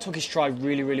impressive. Excellent. Took his stride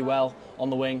really, really well on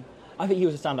the wing. I think he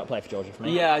was a stand-up player for Georgia for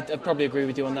me. Yeah, I'd probably agree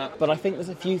with you on that. But I think there's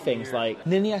a few things, like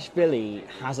Niniashvili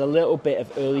has a little bit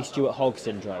of early Stuart Hogg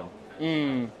syndrome.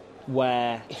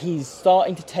 Where he's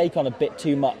starting to take on a bit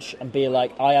too much and be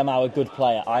like, I am our good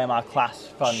player, I am our class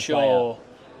fun player,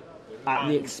 at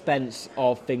the expense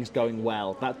of things going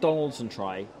well. That Donaldson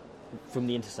try from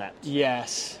the intercept.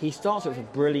 Yes. He starts it with a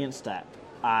brilliant step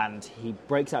and he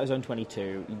breaks out his own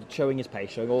 22, showing his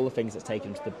pace, showing all the things that's taken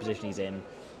him to the position he's in,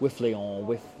 with Lyon,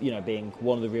 with being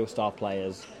one of the real star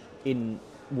players in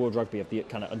World Rugby of the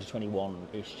kind of under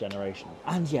 21-ish generation.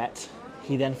 And yet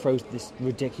he then throws this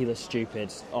ridiculous, stupid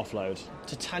offload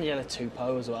To Taniela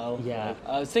Tupou as well. Yeah.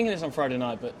 I was thinking this on Friday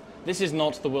night, but this is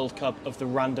not the World Cup of the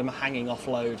random hanging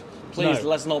offload. Please,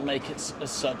 let's not make it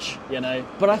as such,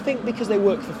 But I think because they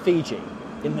work for Fiji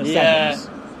in the semis,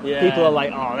 Yeah. people are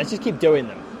like, let's just keep doing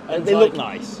them. And they look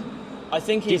nice. I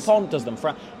think Dupont does them.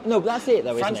 No, but that's it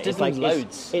though, France isn't it? did them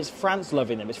loads. It's France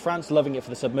loving them. It's France loving it for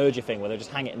the submerger thing, where they just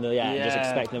hang it in the air and just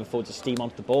expect them forward to steam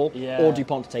onto the ball, or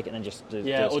Dupont to take it and then just do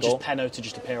a or score. just Penno to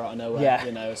just appear out of nowhere.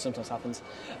 Yeah. Sometimes happens.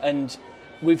 And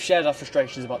we've shared our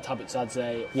frustrations about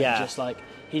Tabitsadze. Yeah. Just like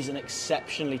he's an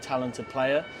exceptionally talented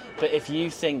player, but if you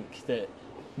think that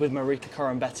with Marika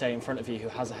Korombete in front of you, who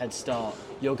has a head start,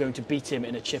 you're going to beat him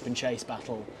in a chip and chase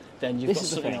battle, then you've got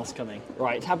something else coming.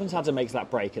 Right, Tabitsadze makes that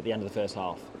break at the end of the first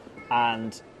half.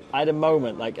 And I had a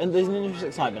moment, and there's an interesting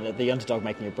excitement at the underdog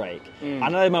making a break. And at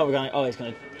the moment we're going, it's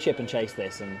going to chip and chase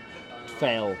this and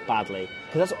fail badly.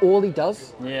 Because that's all he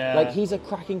does. Yeah. He's a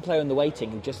cracking player in the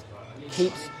waiting who just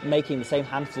keeps making the same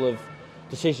handful of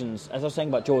decisions. As I was saying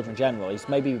about Georgia in general, he's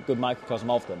maybe a good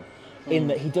microcosm of them, in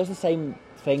that he does the same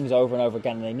things over and over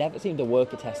again and they never seem to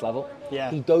work at test level. Yeah.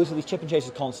 He goes for these chip and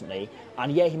chases constantly,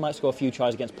 and he might score a few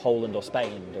tries against Poland or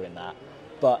Spain doing that.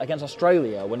 But against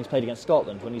Australia, when he's played against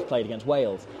Scotland, when he's played against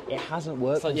Wales, it hasn't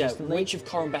worked consistently. Which of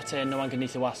Korombete and Nwanga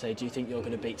Nitawase do you think you're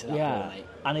going to beat to that ball, mate?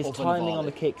 And his timing on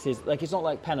the kicks is it's not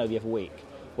like Penno the other week,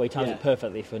 where he times it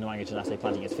perfectly for Nwanga Nitawase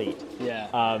planting his feet.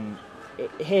 Yeah.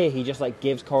 Here he just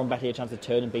gives Korombete a chance to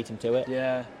turn and beat him to it.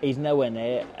 Yeah. He's nowhere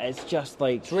near. It's just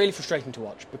it's really frustrating to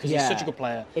watch because he's such a good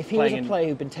player. If he was a player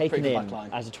who'd been taken in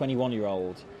as a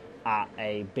 21-year-old at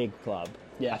a big club,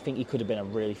 I think he could have been a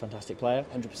really fantastic player.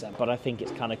 100%. But I think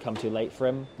it's kind of come too late for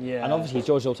him. Yeah. And obviously he's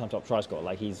Georgia's all-time top try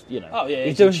scorer. He's Oh yeah,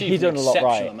 he's doing a lot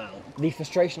right. Amount. The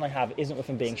frustration I have isn't with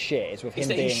him being shit. It's with him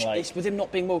being it's with him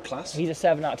not being world class. He's a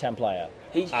 7 out of 10 player.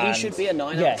 He should be a 9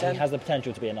 out of 10. Yeah, he has the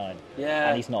potential to be a 9. Yeah.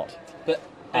 And he's not. But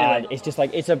anyway, and it's just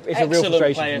it's a real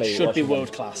frustration player for me. Should be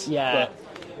world class. Yeah.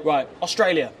 But, right,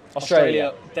 Australia,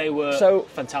 they were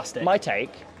fantastic. My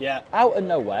take, out of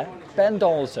nowhere, Ben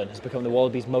Donaldson has become the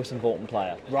Wallabies' most important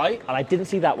player. Right. And I didn't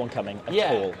see that one coming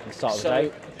at all at the start of the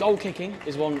day. Goal kicking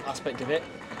is one aspect of it.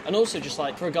 And also just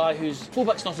for a guy whose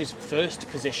fullback's not his first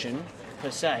position, per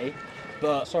se,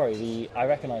 but... Sorry, I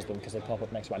recognise them because they pop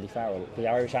up next to Andy Farrell. The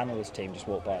Irish analyst team just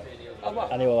walked by. Oh, wow.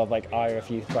 And they all have IRE a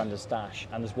few branded stash.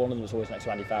 And there's one of them that's always next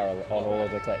to Andy Farrell on all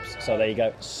of the clips. So there you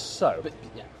go. So...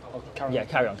 Carry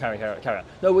on.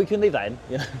 No, we can leave that in.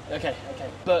 Yeah. Okay.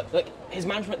 But his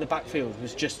management at the backfield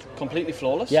was just completely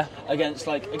flawless. Yeah. Against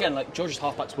Georgia's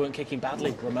halfbacks weren't kicking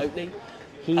badly remotely.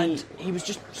 And he was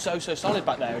just so solid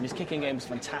back there, and his kicking game was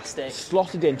fantastic.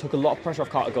 Slotted in, took a lot of pressure off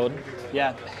Carter Gordon.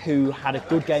 Yeah. Who had a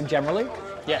good game generally.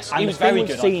 Yes, and he was very good.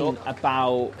 The thing we've seen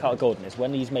about Carter Gordon is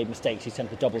when he's made mistakes, he's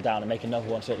tended to double down and make another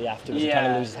one shortly afterwards and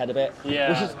kind of lose his head a bit. Yeah.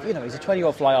 Which is, he's a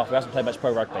 20-year-old fly-off who hasn't played much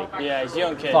pro rugby. Yeah, he's a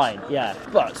young kid. Fine, yeah.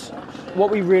 But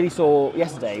what we really saw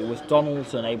yesterday was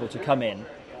Donaldson able to come in,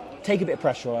 take a bit of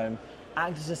pressure on him,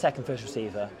 act as a second first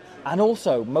receiver, and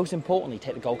also, most importantly,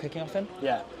 take the goal kicking off him.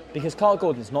 Yeah. Because Carter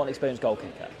Gordon's not an experienced goal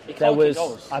kicker. He can't kick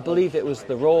goals. I believe it was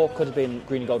the Raw, could have been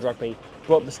Green and Gold Rugby,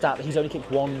 brought up the stat that he's only kicked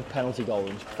one penalty goal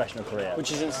in his professional career.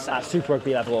 Which is insane. At Super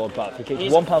Rugby level or above. He kicked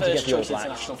one penalty against the All Blacks.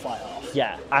 International fly-off.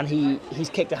 Yeah, and he's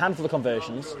kicked a handful of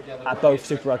conversions at both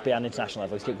Super Rugby and international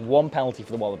level. He's kicked one penalty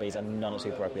for the Wallabies and none at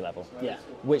Super Rugby level. Yeah.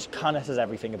 Which kind of says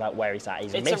everything about where he's at.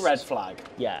 It's a red flag.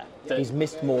 Yeah, he's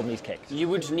missed more than he's kicked. You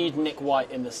would need Nick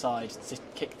White in the side to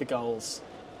kick the goals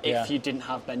if you didn't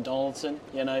have Ben Donaldson,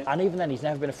 And even then, he's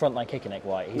never been a frontline kicker, Nick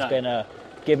White. He's No. been a,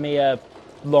 give me a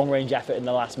long-range effort in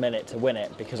the last minute to win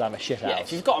it because I'm a shit house. Yeah,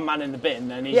 if you've got a man in the bin,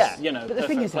 then he's, but the perfect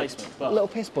thing is, placement. But little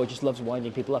piss boy just loves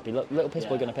winding people up. Little piss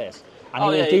boy going to piss.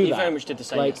 And he do that. very much did the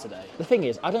same yesterday. The thing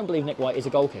is, I don't believe Nick White is a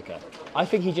goal kicker. I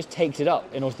think he just takes it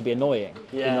up in order to be annoying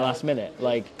in the last minute.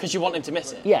 Because you want him to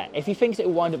miss it. Yeah, if he thinks it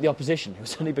will wind up the opposition, he'll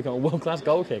suddenly become a world-class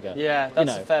goal kicker. Yeah,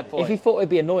 that's a fair point. If he thought it would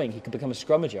be annoying, he could become a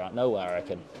scrummager out of nowhere, I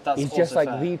reckon. He's just like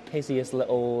the pissiest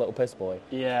little piss boy.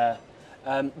 Yeah,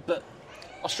 but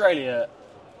Australia,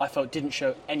 I felt, didn't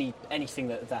show anything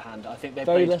that their hand. I think they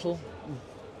very played little.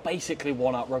 Basically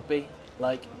one-out rugby.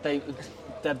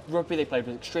 The rugby they played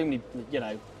was extremely,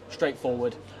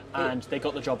 straightforward, and they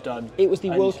got the job done. It was the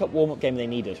World Cup warm-up game they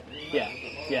needed. Yeah.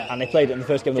 And they played it in the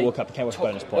first game of the World Cup and came with a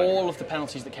bonus point. All of the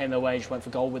penalties that came their way just went for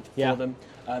goal for them.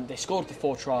 They scored the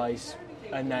 4 tries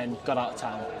and then got out of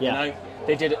town. Yeah.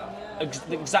 They did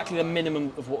exactly the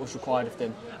minimum of what was required of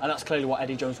them, and that's clearly what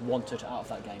Eddie Jones wanted out of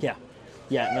that game.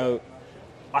 No,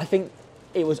 I think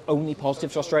it was only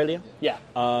positive for Australia. Yeah.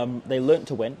 They learnt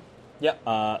to win.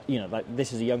 Yeah.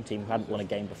 This is a young team who hadn't won a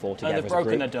game before together. And they've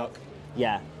broken their duck.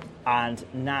 Yeah. And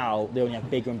now they only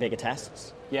have bigger and bigger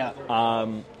tests. Yeah.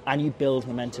 And you build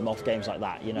momentum off games like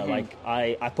that.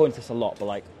 I point to this a lot,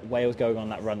 but Wales going on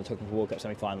that run that took them to the World Cup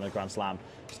semi-final and the Grand Slam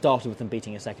started with them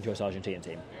beating a second-choice Argentinian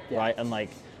team, right? And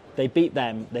they beat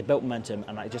them, they built momentum,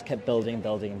 and it just kept building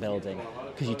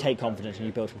because you take confidence and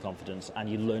you build from confidence and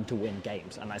you learn to win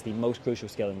games, and that's the most crucial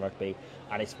skill in rugby,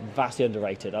 and it's vastly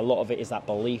underrated. A lot of it is that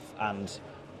belief and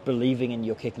believing in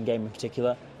your kicking game in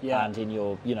particular, and in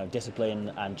your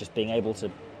discipline and just being able to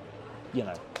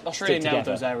Australia nailed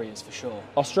those areas for sure.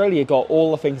 Australia got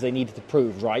all the things they needed to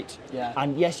prove right. Yeah.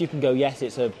 And yes, you can go, yes,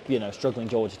 it's a struggling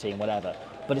Georgia team, whatever.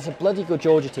 But it's a bloody good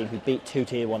Georgia team who beat 2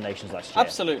 Tier 1 nations last year.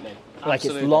 Absolutely. It's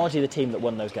largely the team that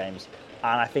won those games.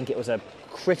 And I think it was a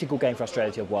critical game for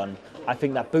Australia to have won. I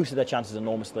think that boosted their chances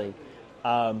enormously.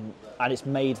 And it's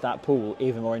made that pool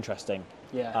even more interesting.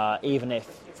 Yeah. Even if,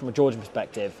 from a Georgian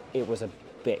perspective, it was a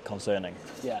bit concerning.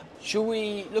 Yeah. Shall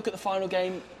we look at the final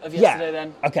game of yesterday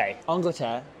then? Okay.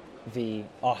 Angleterre v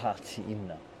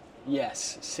Argentina.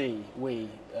 Yes.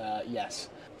 Yes.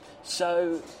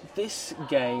 So this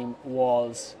game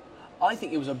was, I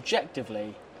think it was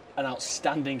objectively an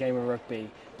outstanding game of rugby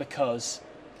because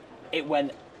it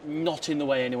went not in the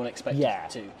way anyone expected it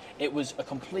to. It was a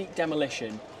complete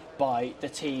demolition by the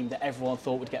team that everyone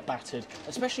thought would get battered,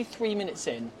 especially 3 minutes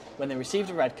in when they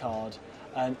received a red card.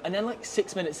 And then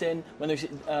 6 minutes in, when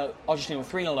Argentina were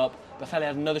 3-0 up, Buffelli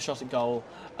had another shot at goal,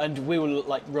 and we were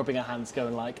rubbing our hands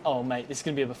going oh mate, this is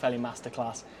going to be a Buffelli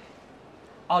masterclass.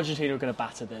 Argentina are going to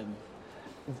batter them.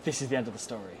 This is the end of the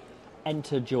story.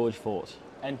 Enter George Fort.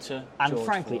 And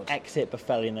frankly, Fort. Exit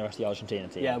Buffelli and the rest of the Argentina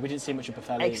team. Yeah, we didn't see much of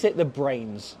Buffelli. Exit the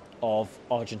brains of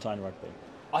Argentine rugby.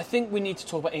 I think we need to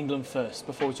talk about England first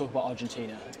before we talk about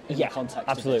Argentina in the context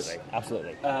of this.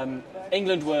 Absolutely.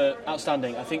 England were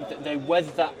outstanding. I think that they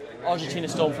weathered that Argentina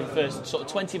storm for the first sort of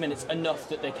 20 minutes enough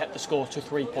that they kept the score to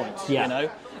 3 points, And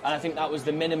I think that was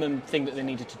the minimum thing that they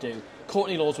needed to do.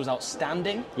 Courtney Lawes was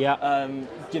outstanding. Yeah.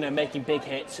 Making big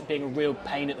hits, being a real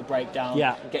pain at the breakdown,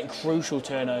 getting crucial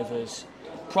turnovers,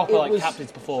 proper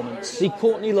captain's performance. See,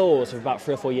 Courtney Lawes of about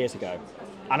 3 or 4 years ago,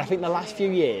 and I think the last few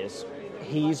years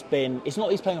it's not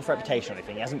that he's playing off reputation or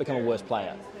anything, he hasn't become a worse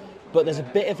player, but there's a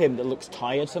bit of him that looks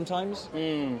tired sometimes.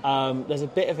 There's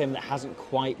a bit of him that hasn't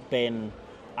quite been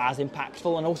as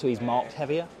impactful, and also he's marked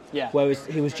heavier. Yeah. Whereas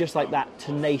he was just that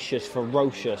tenacious,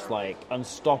 ferocious,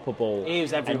 unstoppable, he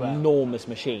was everywhere. Enormous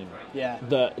machine. Yeah.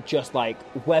 That just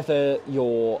whether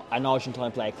you're an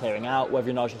Argentine player clearing out, whether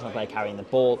you're an Argentine player carrying the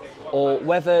ball, or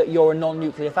whether you're a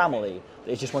non-nuclear family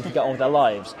that just want to get on with their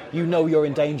lives, you're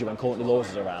in danger when Courtney Lawes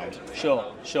is around. Sure.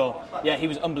 Yeah, he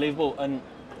was unbelievable, and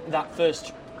that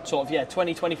first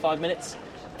 20, 25 minutes,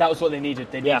 that was what they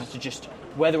needed. They needed to just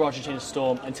weather Argentina's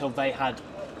storm until they had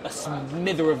a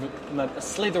slither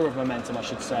of momentum, I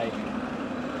should say.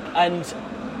 And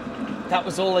that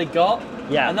was all they got.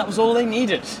 Yeah. And that was all they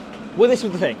needed. Well, this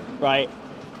was the thing, right?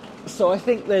 So I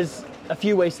think there's a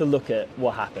few ways to look at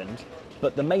what happened,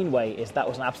 but the main way is that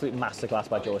was an absolute masterclass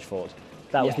by George Ford.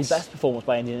 That was the best performance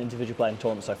by any individual player in the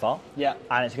tournament so far. Yeah.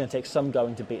 And it's going to take some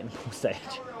going to beat in the pool stage.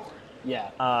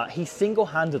 Yeah. He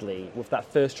single-handedly, with that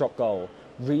first drop goal,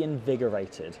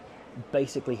 reinvigorated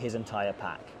basically his entire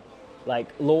pack.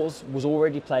 Lawes was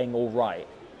already playing all right,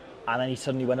 and then he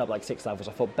suddenly went up 6 levels.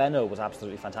 I thought Benno was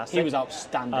absolutely fantastic. He was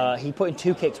outstanding. He put in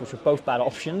 2 kicks, which were both bad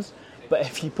options, but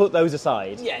if you put those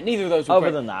aside... Yeah, neither of those were other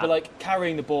great. than that... But,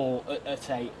 carrying the ball at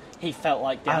 8, he felt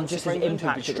like down and just his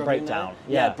impact at the breakdown.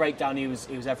 Yeah, breakdown, he was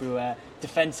everywhere.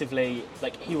 Defensively,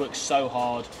 he works so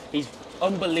hard. He's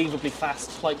unbelievably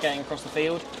fast, like getting across the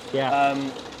field. Yeah.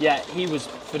 He was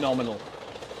phenomenal.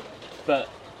 But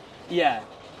yeah,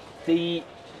 the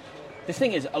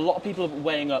thing is, a lot of people are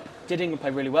weighing up: did England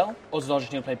play really well, or did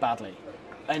Argentina play badly?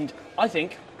 And I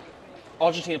think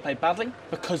Argentina played badly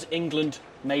because England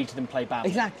made them play badly.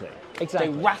 Exactly. They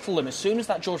rattled them. As soon as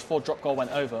that George Ford drop goal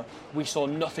went over, we saw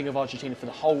nothing of Argentina for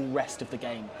the whole rest of the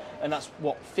game. And that's,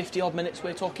 50-odd minutes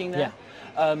we're talking there?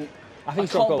 Yeah. I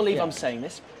can't believe I'm saying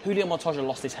this. Julio Montoya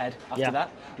lost his head after that,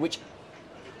 which,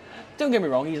 don't get me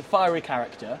wrong, he's a fiery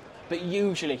character, but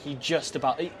usually he just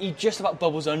about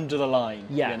bubbles under the line,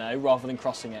 rather than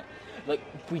crossing it. Like,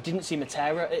 we didn't see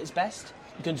Matera at his best.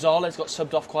 Gonzalez got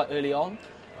subbed off quite early on.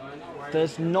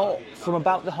 There's not, from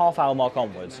about the half-hour mark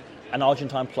onwards, an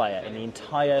Argentine player in the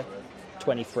entire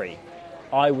 23,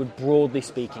 I would broadly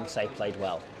speaking say played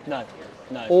well. No.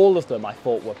 All of them I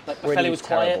thought were pretty was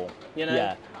terrible. Quiet, you know?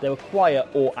 Yeah, they were quiet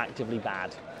or actively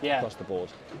bad across the board.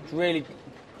 It's really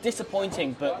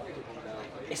disappointing, but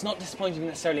it's not disappointing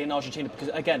necessarily in Argentina because,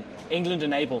 again, England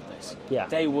enabled this. Yeah.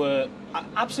 They were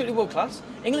absolutely world-class.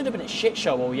 England have been a shit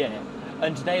show all year,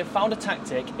 and they have found a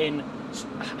tactic in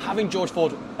having George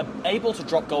Ford able to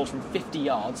drop goals from 50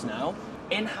 yards now.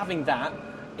 In having that,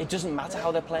 it doesn't matter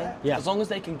how they're playing. Yeah. As long as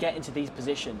they can get into these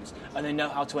positions and they know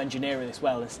how to engineer this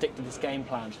well and stick to this game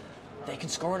plan, they can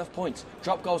score enough points.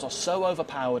 Drop goals are so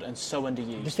overpowered and so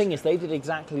underused. The thing is, they did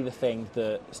exactly the thing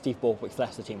that Steve Borthwick's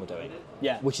Leicester team were doing.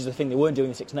 Yeah. Which is the thing they weren't doing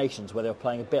in the Six Nations, where they were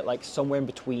playing a bit like somewhere in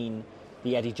between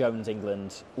the Eddie Jones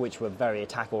England, which were very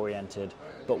attack-oriented,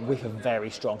 but with a very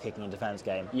strong kicking and defence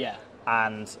game. Yeah.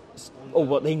 And,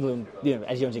 what England,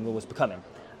 Eddie Jones England was becoming.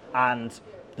 And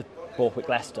the Borthwick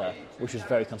Leicester, which was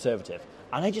very conservative.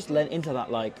 And they just lent into that,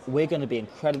 like, we're going to be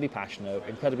incredibly passionate,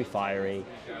 incredibly fiery,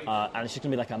 and it's just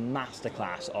going to be like a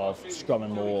masterclass of scrum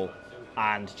and maul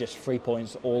and just 3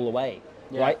 points all the way.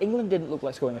 Yeah. Right? England didn't look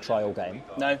like scoring a try all game.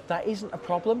 No. That isn't a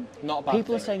problem. Not a bad People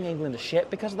thing. are saying England are shit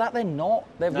because of that. They're not.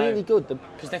 They're really good.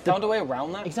 Because they found a way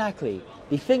around that. Exactly.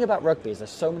 The thing about rugby is there's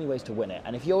so many ways to win it.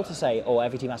 And if you're to say,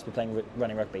 every team has to be playing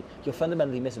running rugby, you're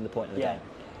fundamentally missing the point of the game.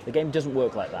 The game doesn't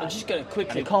work like that. I'm just going to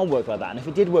quickly... And it can't work like that. And if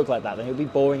it did work like that, then it would be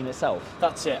boring in itself.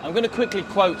 That's it. I'm going to quickly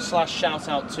quote / shout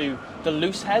out to the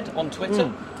Loosehead on Twitter,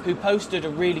 who posted a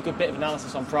really good bit of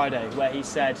analysis on Friday, where he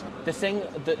said, the thing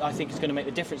that I think is going to make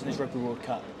the difference in this Rugby World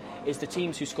Cup is the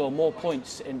teams who score more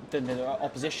points than their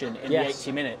opposition in the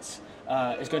 80 minutes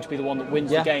is going to be the one that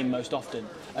wins the game most often.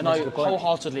 And I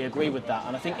wholeheartedly agree with that.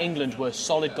 And I think England were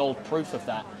solid gold proof of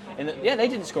that. In that, they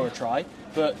didn't score a try,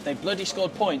 but they bloody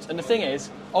scored points. And the thing is,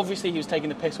 obviously he was taking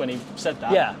the piss when he said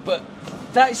that. Yeah. But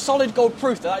that is solid gold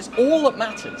proof that is all that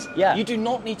matters. Yeah. You do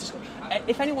not need to score.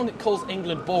 If anyone calls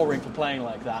England boring for playing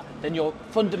like that, then you're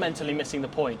fundamentally missing the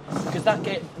point. Because that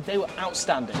game, they were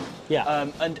outstanding.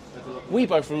 Yeah. And we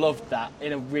both loved that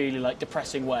in a really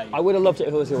depressing way. I would have loved it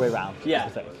if it was the other way around. Yeah,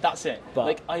 that's it.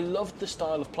 But, I loved the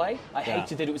style of play. I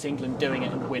hated that it was England doing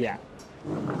it and winning. Yeah.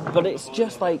 But it's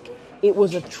just it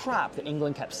was a trap that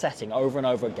England kept setting over and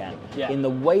over again in the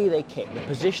way they kicked, the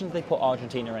positions they put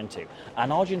Argentina into.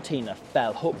 And Argentina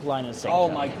fell hook, line and sinker. Oh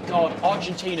my God,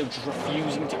 Argentina just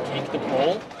refusing to kick the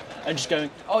ball and just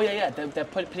going, they're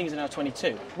putting us in our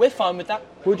 22. We're fine with that.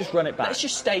 We'll just run it back. Let's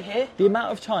just stay here. The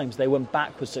amount of times they went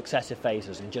back with successive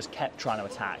phases and just kept trying to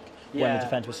attack when the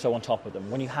defence was so on top of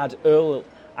them. When you had Earl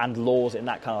and Laws in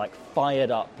that kind of fired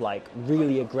up,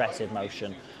 really aggressive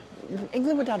motion,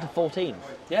 England were down to 14.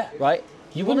 Yeah. Right?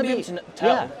 You wouldn't be able to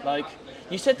tell.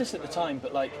 You said this at the time,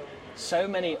 but so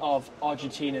many of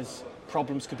Argentina's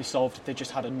problems could be solved if they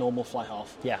just had a normal fly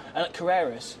half. Yeah. And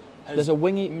Carreras has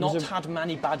had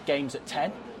many bad games at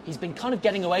 10. He's been kind of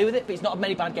getting away with it, but he's not had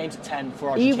many bad games at 10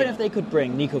 for Argentina. Even if they could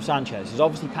bring Nico Sanchez, who's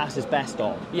obviously passed his best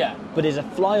on, but is a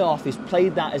fly-off, he's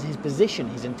played that as his position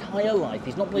his entire life,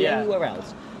 he's not played anywhere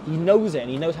else, he knows it and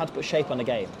he knows how to put shape on the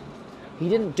game. He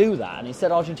didn't do that, and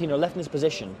instead Argentina left in this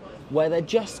position where they're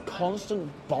just constant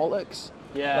bollocks.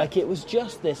 Yeah. It was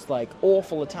just this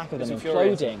awful attack of them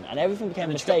imploding, and everything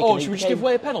became a mistake. Should we just give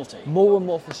away a penalty? More and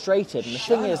more frustrated. And the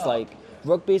thing is,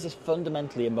 rugby is this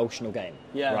fundamentally emotional game.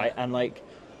 Yeah. Right? And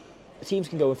teams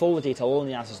can go with all the detail, all the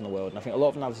analysis in the world, and I think a lot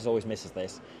of analysis always misses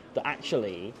this, that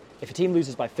actually, if a team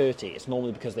loses by 30, it's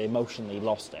normally because they emotionally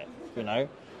lost it,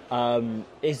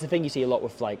 It's the thing you see a lot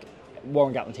with,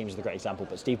 Warren Gatland teams is a great example,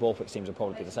 but Steve Borthwick's teams are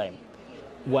probably the same,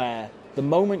 where the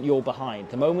moment you're behind,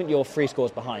 the moment you're 3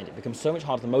 scores behind, it becomes so much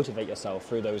harder to motivate yourself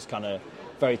through those kind of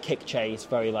very kick chase,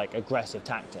 very aggressive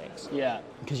tactics. Yeah.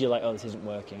 Because you're this isn't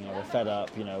working, we're fed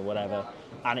up, whatever.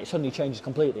 And it suddenly changes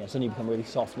completely, and suddenly you become really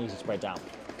soft and easy to spread down.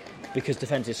 Because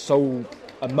defence is so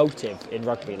emotive in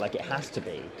rugby, it has to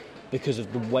be, because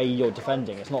of the way you're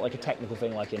defending. It's not like a technical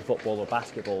thing like in football or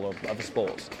basketball or other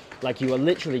sports. Like, you are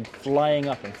literally flying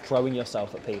up and throwing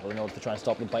yourself at people in order to try and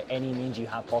stop them by any means you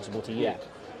have possible to use.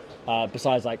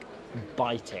 Besides, like,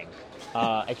 biting.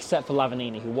 Except for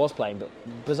Lavanini, who was playing, but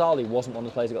bizarrely wasn't one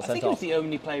of the players who got sent off. I think he was the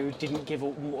only player who didn't give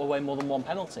away more than one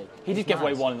penalty. He did give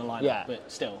away one in the lineup, but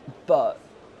still. But,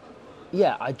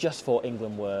 yeah, I just thought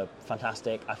England were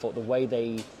fantastic. I thought the way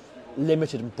they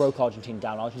limited and broke Argentina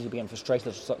down. Argentina began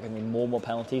frustrated. They started giving more and more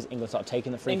penalties. England started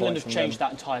taking the free England points have from changed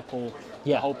them. that entire pool,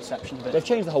 the whole perception of it. They've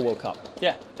changed the whole World Cup.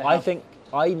 Yeah, they have.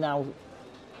 I now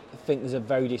think there's a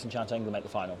very decent chance England make the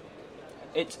final.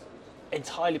 It's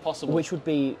entirely possible. Which would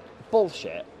be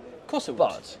bullshit. Of course it would.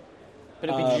 But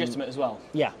it'd be legitimate as well.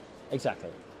 Yeah, exactly.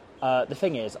 The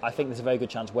thing is, I think there's a very good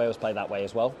chance Wales play that way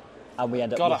as well. And we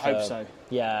end up God, with, I hope so.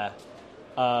 Yeah.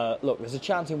 Look, there's a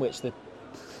chance in which the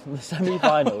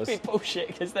semi-finals... That would be bullshit,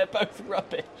 because they're both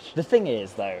rubbish. The thing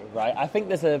is, though, right, I think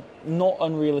there's a not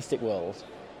unrealistic world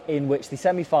in which the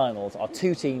semi-finals are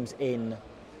two teams in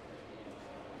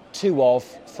two of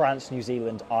France, New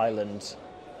Zealand, Ireland,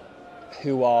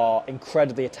 who are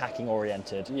incredibly attacking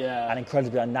oriented and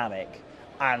incredibly dynamic,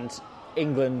 and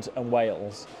England and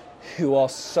Wales, who are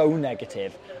so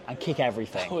negative and kick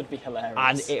everything. That would be hilarious.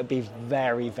 And it would be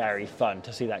very, very fun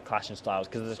to see that clash in styles,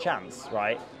 because there's a chance,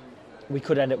 right? We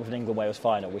could end up with an England-Wales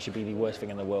final, which would be the worst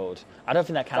thing in the world. I don't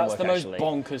think that can work, actually. That's the most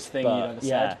bonkers thing you've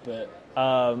ever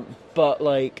said. But,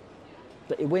 like,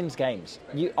 it wins games.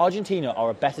 Argentina are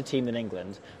a better team than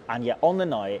England, and yet on the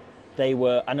night, they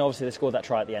were... And obviously they scored that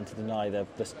try at the end to deny the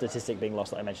statistic being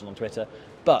lost that I mentioned on Twitter.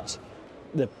 But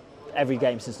every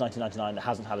game since 1999 that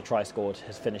hasn't had a try scored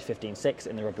has finished 15-6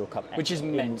 in the Rugby World Cup. Which is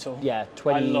mental.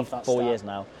 24 years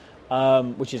now,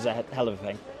 which is a hell of a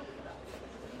thing.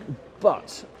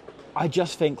 But I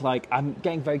just think, like, I'm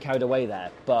getting very carried away there,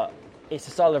 but it's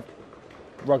a style of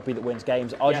rugby that wins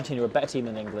games. Argentina are a better team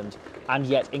than England, and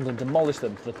yet England demolished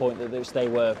them to the point that they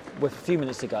were, with a few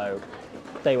minutes to go,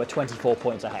 they were 24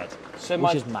 points ahead,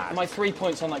 which is mad. My 3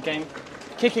 points on that game: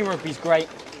 kicking rugby's great.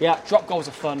 Yeah. Drop goals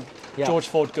are fun. Yeah. George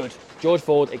Ford good. George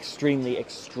Ford extremely,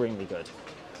 extremely good.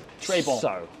 Trey bomb.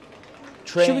 So,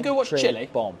 should we go watch Chile?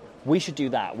 Bomb. We should do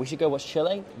that. We should go watch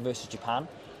Chile versus Japan.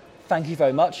 Thank you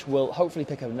very much. We'll hopefully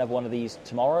pick up another one of these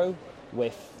tomorrow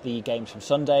with the games from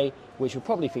Sunday, which will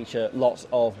probably feature lots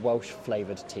of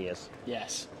Welsh-flavoured tears.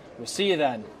 Yes. We'll see you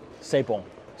then. C'est bon.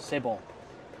 C'est bon.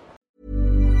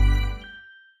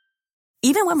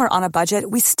 Even when we're on a budget,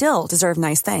 we still deserve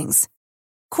nice things.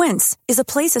 Quince is a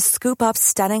place to scoop up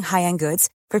stunning high-end goods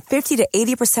for 50 to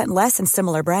 80% less than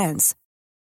similar brands.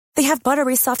 They have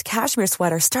buttery soft cashmere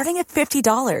sweaters starting at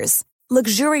 $50,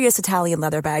 luxurious Italian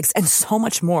leather bags, and so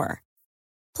much more.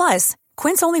 Plus,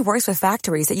 Quince only works with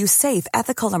factories that use safe,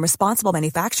 ethical, and responsible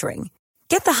manufacturing.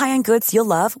 Get the high-end goods you'll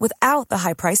love without the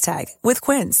high price tag with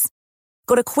Quince.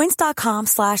 Go to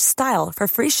quince.com/style for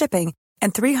free shipping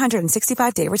and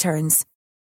 365-day returns.